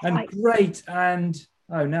 And right. Great. And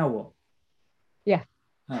now what?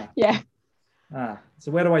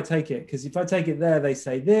 So where do I take it? Because if I take it there, they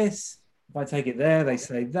say this. If I take it there, they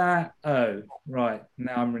say that. Oh, right.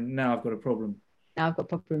 Now I've got a problem. Now I've got a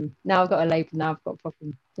problem. Now I've got a label. Now I've got a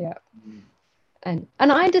problem. Yeah. And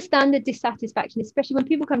I understand the dissatisfaction, especially when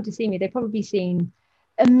people come to see me. They've probably seen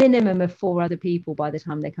a minimum of 4 other people by the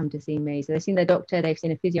time they come to see me. So they've seen their doctor, they've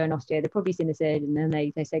seen a physio and osteo, they've probably seen a surgeon, and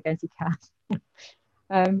then they say go and see Cath.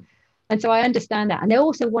 And so I understand that. And they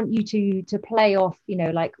also want you to play off,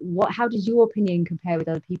 like how does your opinion compare with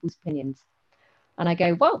other people's opinions? And I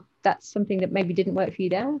go, well, that's something that maybe didn't work for you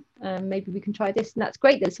there. Maybe we can try this. And that's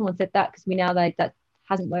great that someone said that, because we now that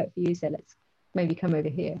hasn't worked for you. So let's maybe come over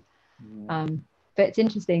here. But it's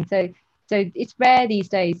interesting. So it's rare these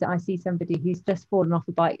days that I see somebody who's just fallen off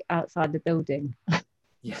a bike outside the building.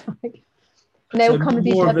 Yeah. And they'll come and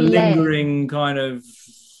do more of a lingering kind of,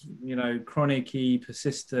 chronic-y,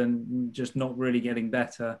 persistent, just not really getting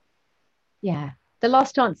better. Yeah. The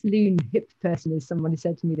last chance loon hip person is someone who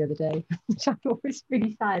said to me the other day, which I thought was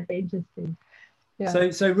really sad but interesting.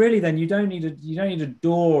 Yeah. So really, then you don't need a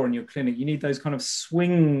door in your clinic. You need those kind of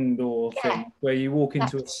swing door things where you walk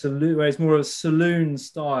into a saloon, where it's more of a saloon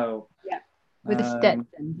style. Yeah, with a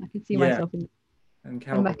Stetson. I can see myself in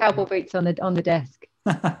and my cowboy boots on the desk.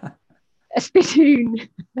 A spittoon.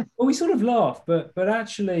 Well, we sort of laugh, but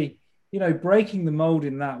actually, breaking the mold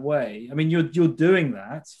in that way. I mean, you're doing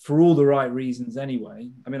that for all the right reasons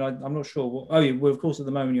anyway. I mean, I'm not sure what. Oh, well, of course, at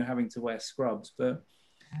the moment you're having to wear scrubs, but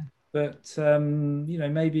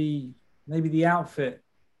maybe the outfit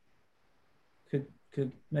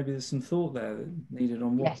could maybe there's some thought there that needed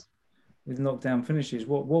on what with knockdown finishes.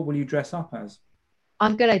 What will you dress up as?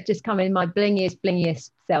 I'm gonna just come in my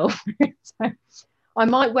blingiest self. So I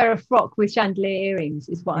might wear a frock with chandelier earrings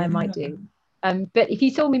is what I might do. But if you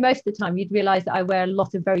saw me most of the time, you'd realize that I wear a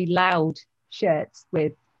lot of very loud shirts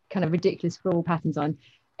with kind of ridiculous floral patterns on,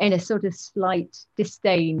 in a sort of slight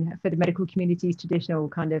disdain for the medical community's traditional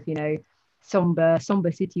kind of, somber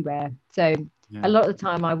city wear. So a lot of the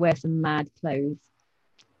time I wear some mad clothes,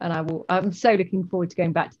 and I'm so looking forward to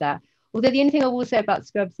going back to that. Although the only thing I will say about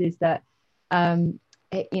scrubs is that,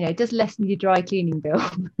 it does lessen your dry cleaning bill.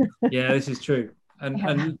 Yeah, this is true.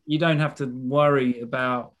 And you don't have to worry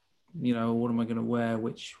about, what am I going to wear,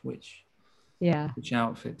 which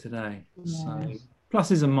outfit today. So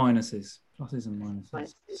pluses and minuses.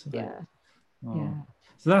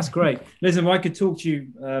 So that's great. Listen, I could talk to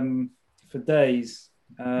you for days,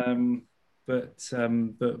 but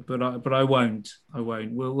I won't.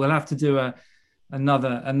 We'll have to do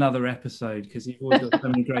another episode, because you've always got so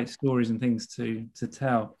many great stories and things to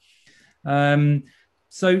tell.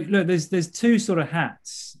 So look, there's 2 sort of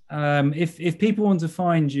hats. If people want to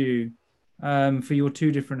find you for your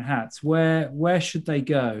 2 different hats, where should they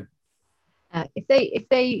go? If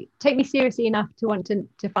they take me seriously enough to want to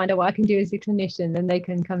find out what I can do as a clinician, then they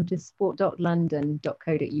can come to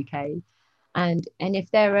sport.london.co.uk. And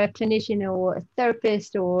if they're a clinician or a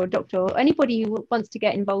therapist or a doctor or anybody who wants to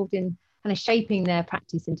get involved in kind of shaping their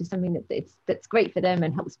practice into something that's great for them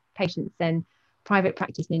and helps patients, then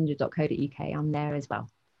privatepracticeninja.co.uk. I'm there as well.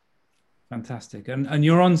 Fantastic. And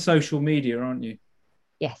you're on social media, aren't you?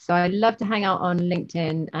 Yes, so I love to hang out on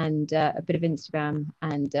LinkedIn and a bit of Instagram,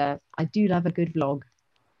 and I do love a good vlog.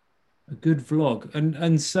 A good vlog.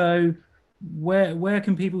 And so where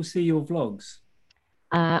can people see your vlogs?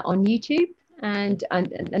 On YouTube, and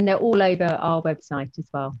they're all over our website as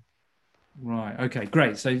well. Right. Okay.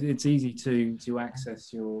 Great. So it's easy to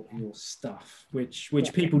access your stuff, which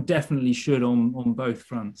people definitely should on both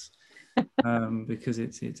fronts, because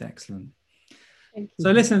it's excellent. Thank you.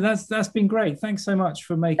 So listen, that's been great. Thanks so much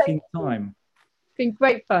for making time. It's been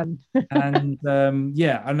great fun. And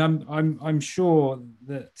and I'm sure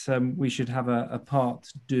that we should have a part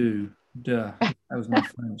deux. That was my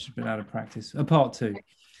French, a bit out of practice. A part 2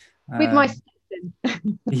 with my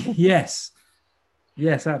yes,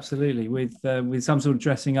 absolutely, with some sort of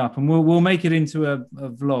dressing up, and we'll make it into a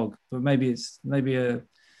vlog, but maybe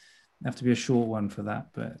have to be a short one for that.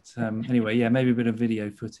 But anyway, maybe a bit of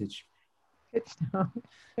video footage. Good stuff.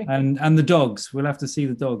 And the dogs, we'll have to see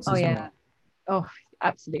the dogs. Oh, yeah. Well. Oh,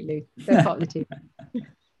 absolutely. They're part of the team.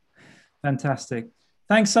 Fantastic.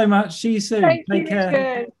 Thanks so much. See you soon. Take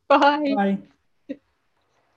care. Bye. Bye.